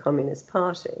different, the Communist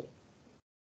Party.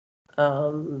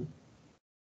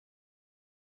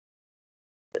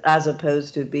 As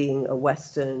opposed to being a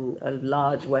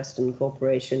large Western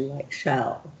corporation like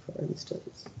Shell, for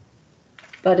instance.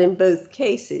 But in both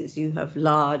cases, you have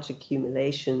large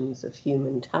accumulations of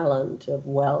human talent, of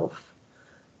wealth,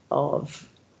 of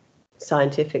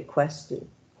scientific questing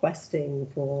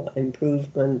for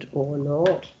improvement or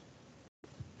not.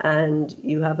 And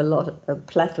you have a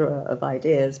plethora of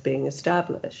ideas being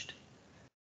established.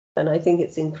 And I think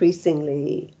it's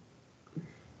increasingly,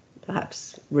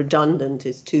 perhaps redundant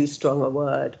is too strong a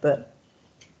word, but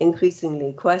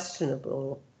increasingly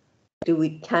questionable.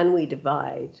 Can we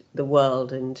divide the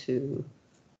world into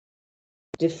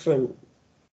different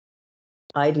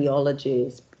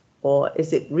ideologies, or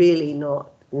is it really not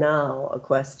now a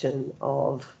question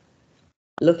of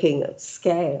looking at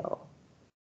scale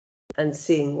and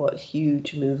seeing what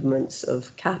huge movements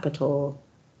of capital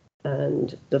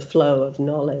and the flow of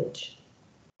knowledge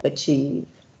achieve,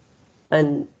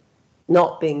 and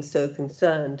not being so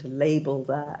concerned to label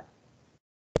that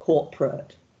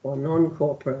corporate or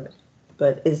non-corporate,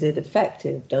 but is it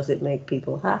effective? Does it make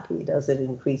people happy? Does it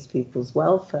increase people's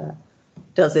welfare?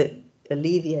 Does it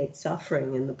alleviate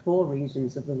suffering in the poor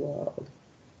regions of the world?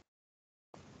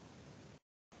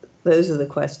 Those are the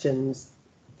questions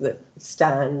that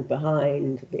stand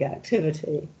behind the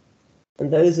activity.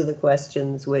 And those are the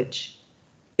questions which,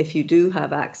 if you do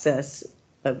have access,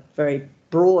 a very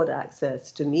broad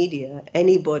access to media,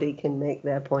 anybody can make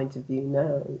their point of view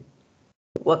known.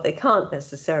 What they can't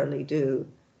necessarily do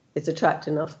is attract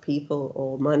enough people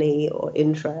or money or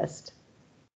interest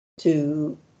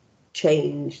to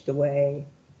change the way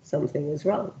something is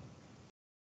run.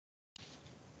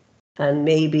 And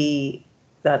maybe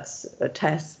that's a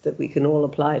test that we can all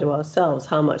apply to ourselves.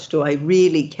 How much do I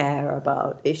really care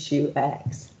about issue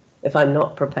X if I'm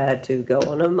not prepared to go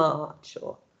on a march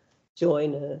or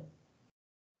join an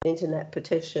internet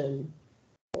petition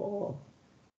or,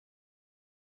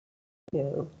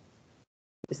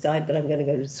 decide that I'm going to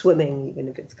go to swimming even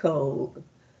if it's cold,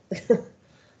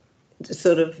 to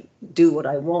sort of do what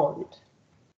I want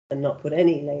and not put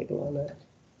any label on it.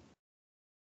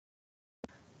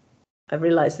 I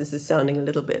realize this is sounding a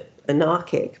little bit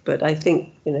anarchic, but I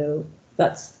think,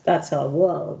 that's our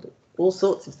world. All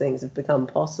sorts of things have become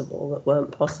possible that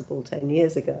weren't possible 10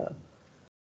 years ago.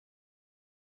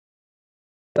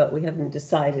 But we haven't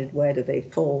decided where do they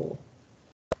fall.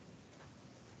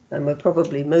 And we're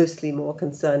probably mostly more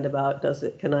concerned about,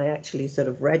 can I actually sort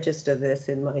of register this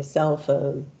in my cell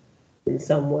phone in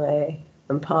some way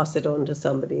and pass it on to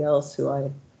somebody else who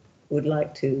I would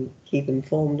like to keep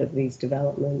informed of these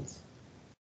developments?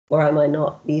 Or am I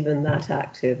not even that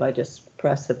active? I just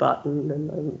press a button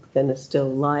and I'm going to still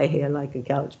lie here like a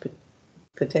couch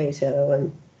potato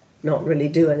and not really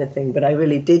do anything. But I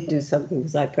really did do something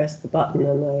because I pressed the button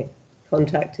and I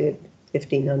contacted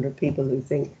 1,500 people who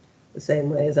think the same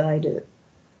way as I do.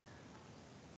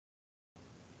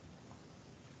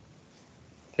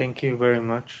 Thank you very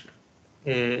much.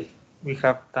 We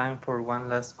have time for one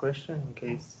last question in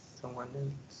case someone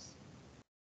else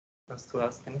wants to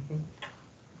ask anything.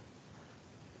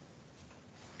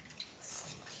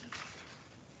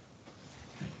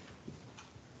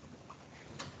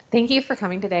 Thank you for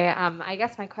coming today. I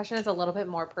guess my question is a little bit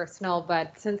more personal,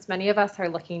 but since many of us are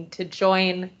looking to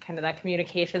join kind of that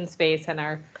communication space and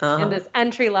are in this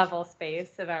entry-level space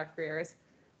of our careers,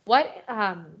 what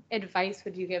advice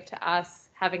would you give to us,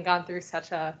 having gone through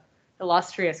such a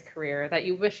illustrious career, that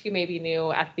you wish you maybe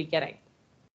knew at the beginning?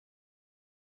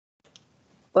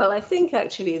 Well, I think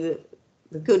actually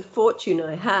the good fortune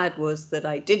I had was that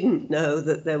I didn't know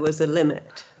that there was a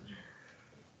limit.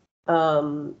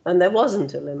 And there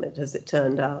wasn't a limit, as it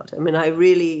turned out. I mean, I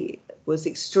really was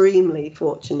extremely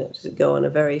fortunate to go on a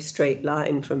very straight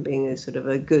line from being a sort of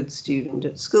a good student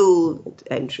at school,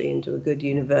 entry into a good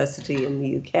university in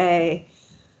the UK,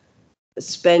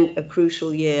 spent a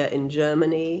crucial year in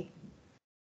Germany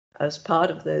as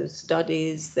part of those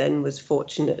studies, then was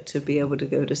fortunate to be able to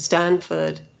go to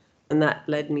Stanford, and that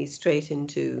led me straight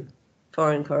into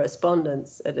foreign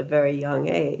correspondence at a very young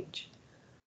age.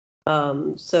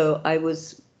 So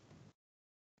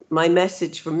my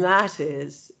message from that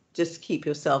is just keep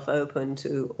yourself open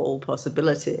to all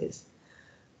possibilities.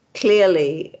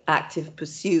 clearly active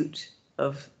pursuit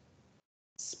of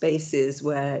spaces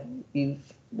where you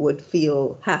would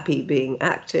feel happy being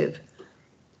active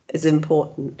is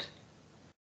important.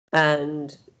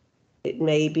 And it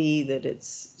may be that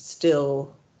it's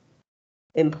still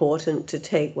important to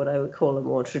take what I would call a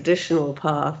more traditional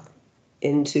path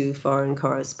into foreign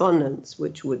correspondence,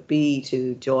 which would be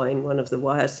to join one of the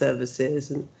wire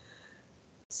services and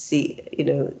see,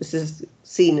 this is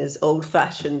seen as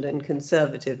old-fashioned and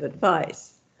conservative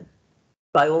advice.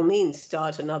 By all means,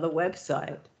 start another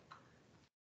website.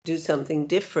 Do something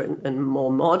different and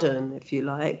more modern, if you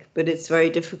like, but it's very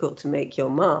difficult to make your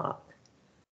mark.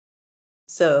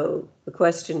 So the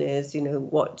question is,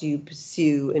 what do you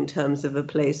pursue in terms of a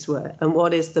place where, and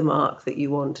what is the mark that you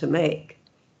want to make?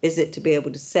 Is it to be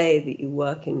able to say that you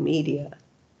work in media?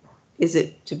 Is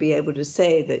it to be able to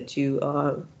say that you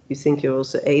think you're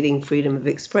also aiding freedom of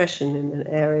expression in an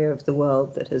area of the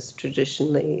world that has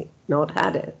traditionally not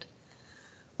had it?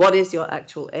 What is your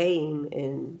actual aim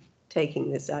in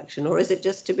taking this action? Or is it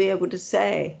just to be able to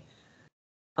say,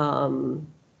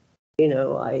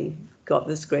 I got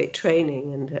this great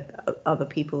training and other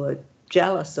people are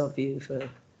jealous of you for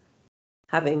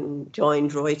having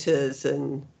joined Reuters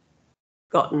and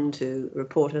gotten to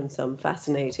report on some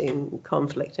fascinating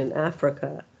conflict in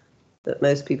Africa that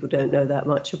most people don't know that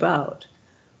much about?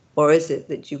 Or is it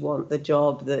that you want the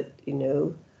job that,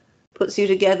 puts you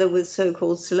together with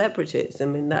so-called celebrities? I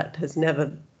mean, that has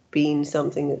never been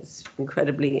something that's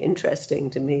incredibly interesting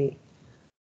to me.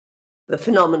 The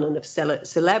phenomenon of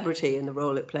celebrity and the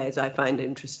role it plays, I find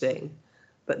interesting,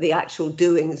 but the actual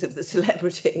doings of the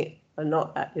celebrity are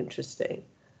not that interesting.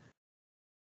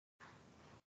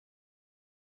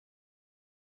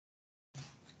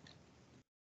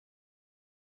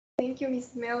 Thank you,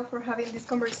 Ms. Smale, for having this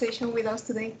conversation with us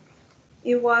today.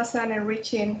 It was an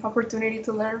enriching opportunity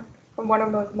to learn from one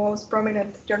of the most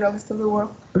prominent journalists of the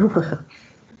world.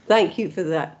 Thank you for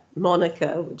that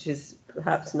moniker, which is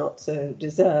perhaps not so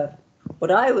deserved.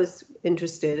 What I was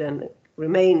interested and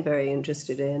remain very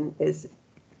interested in is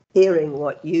hearing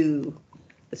what you,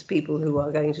 as people who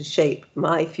are going to shape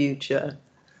my future,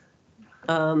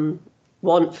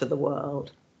 want for the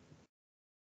world.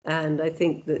 And I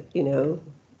think that,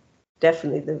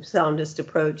 definitely the soundest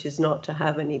approach is not to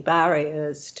have any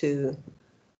barriers to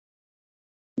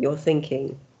your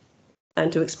thinking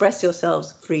and to express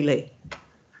yourselves freely.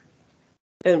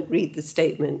 Don't read the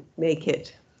statement, make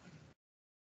it.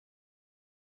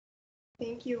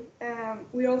 Thank you.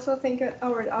 We also thank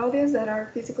our audience that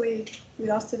are physically with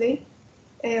us today.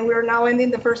 And we are now ending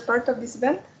the first part of this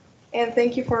event. And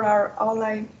thank you for our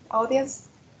online audience.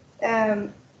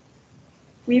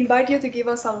 We invite you to give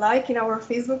us a like in our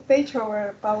Facebook page,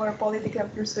 our Power, Politics,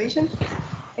 and Persuasion,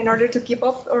 in order to keep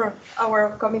up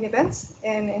our upcoming events.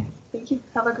 And thank you.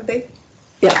 Have a good day.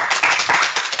 Yeah.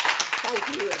 Thank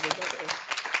you, everybody.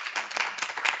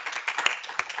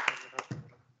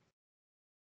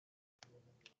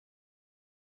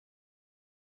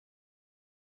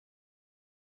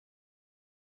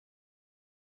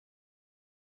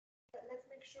 Let's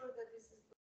make sure that this is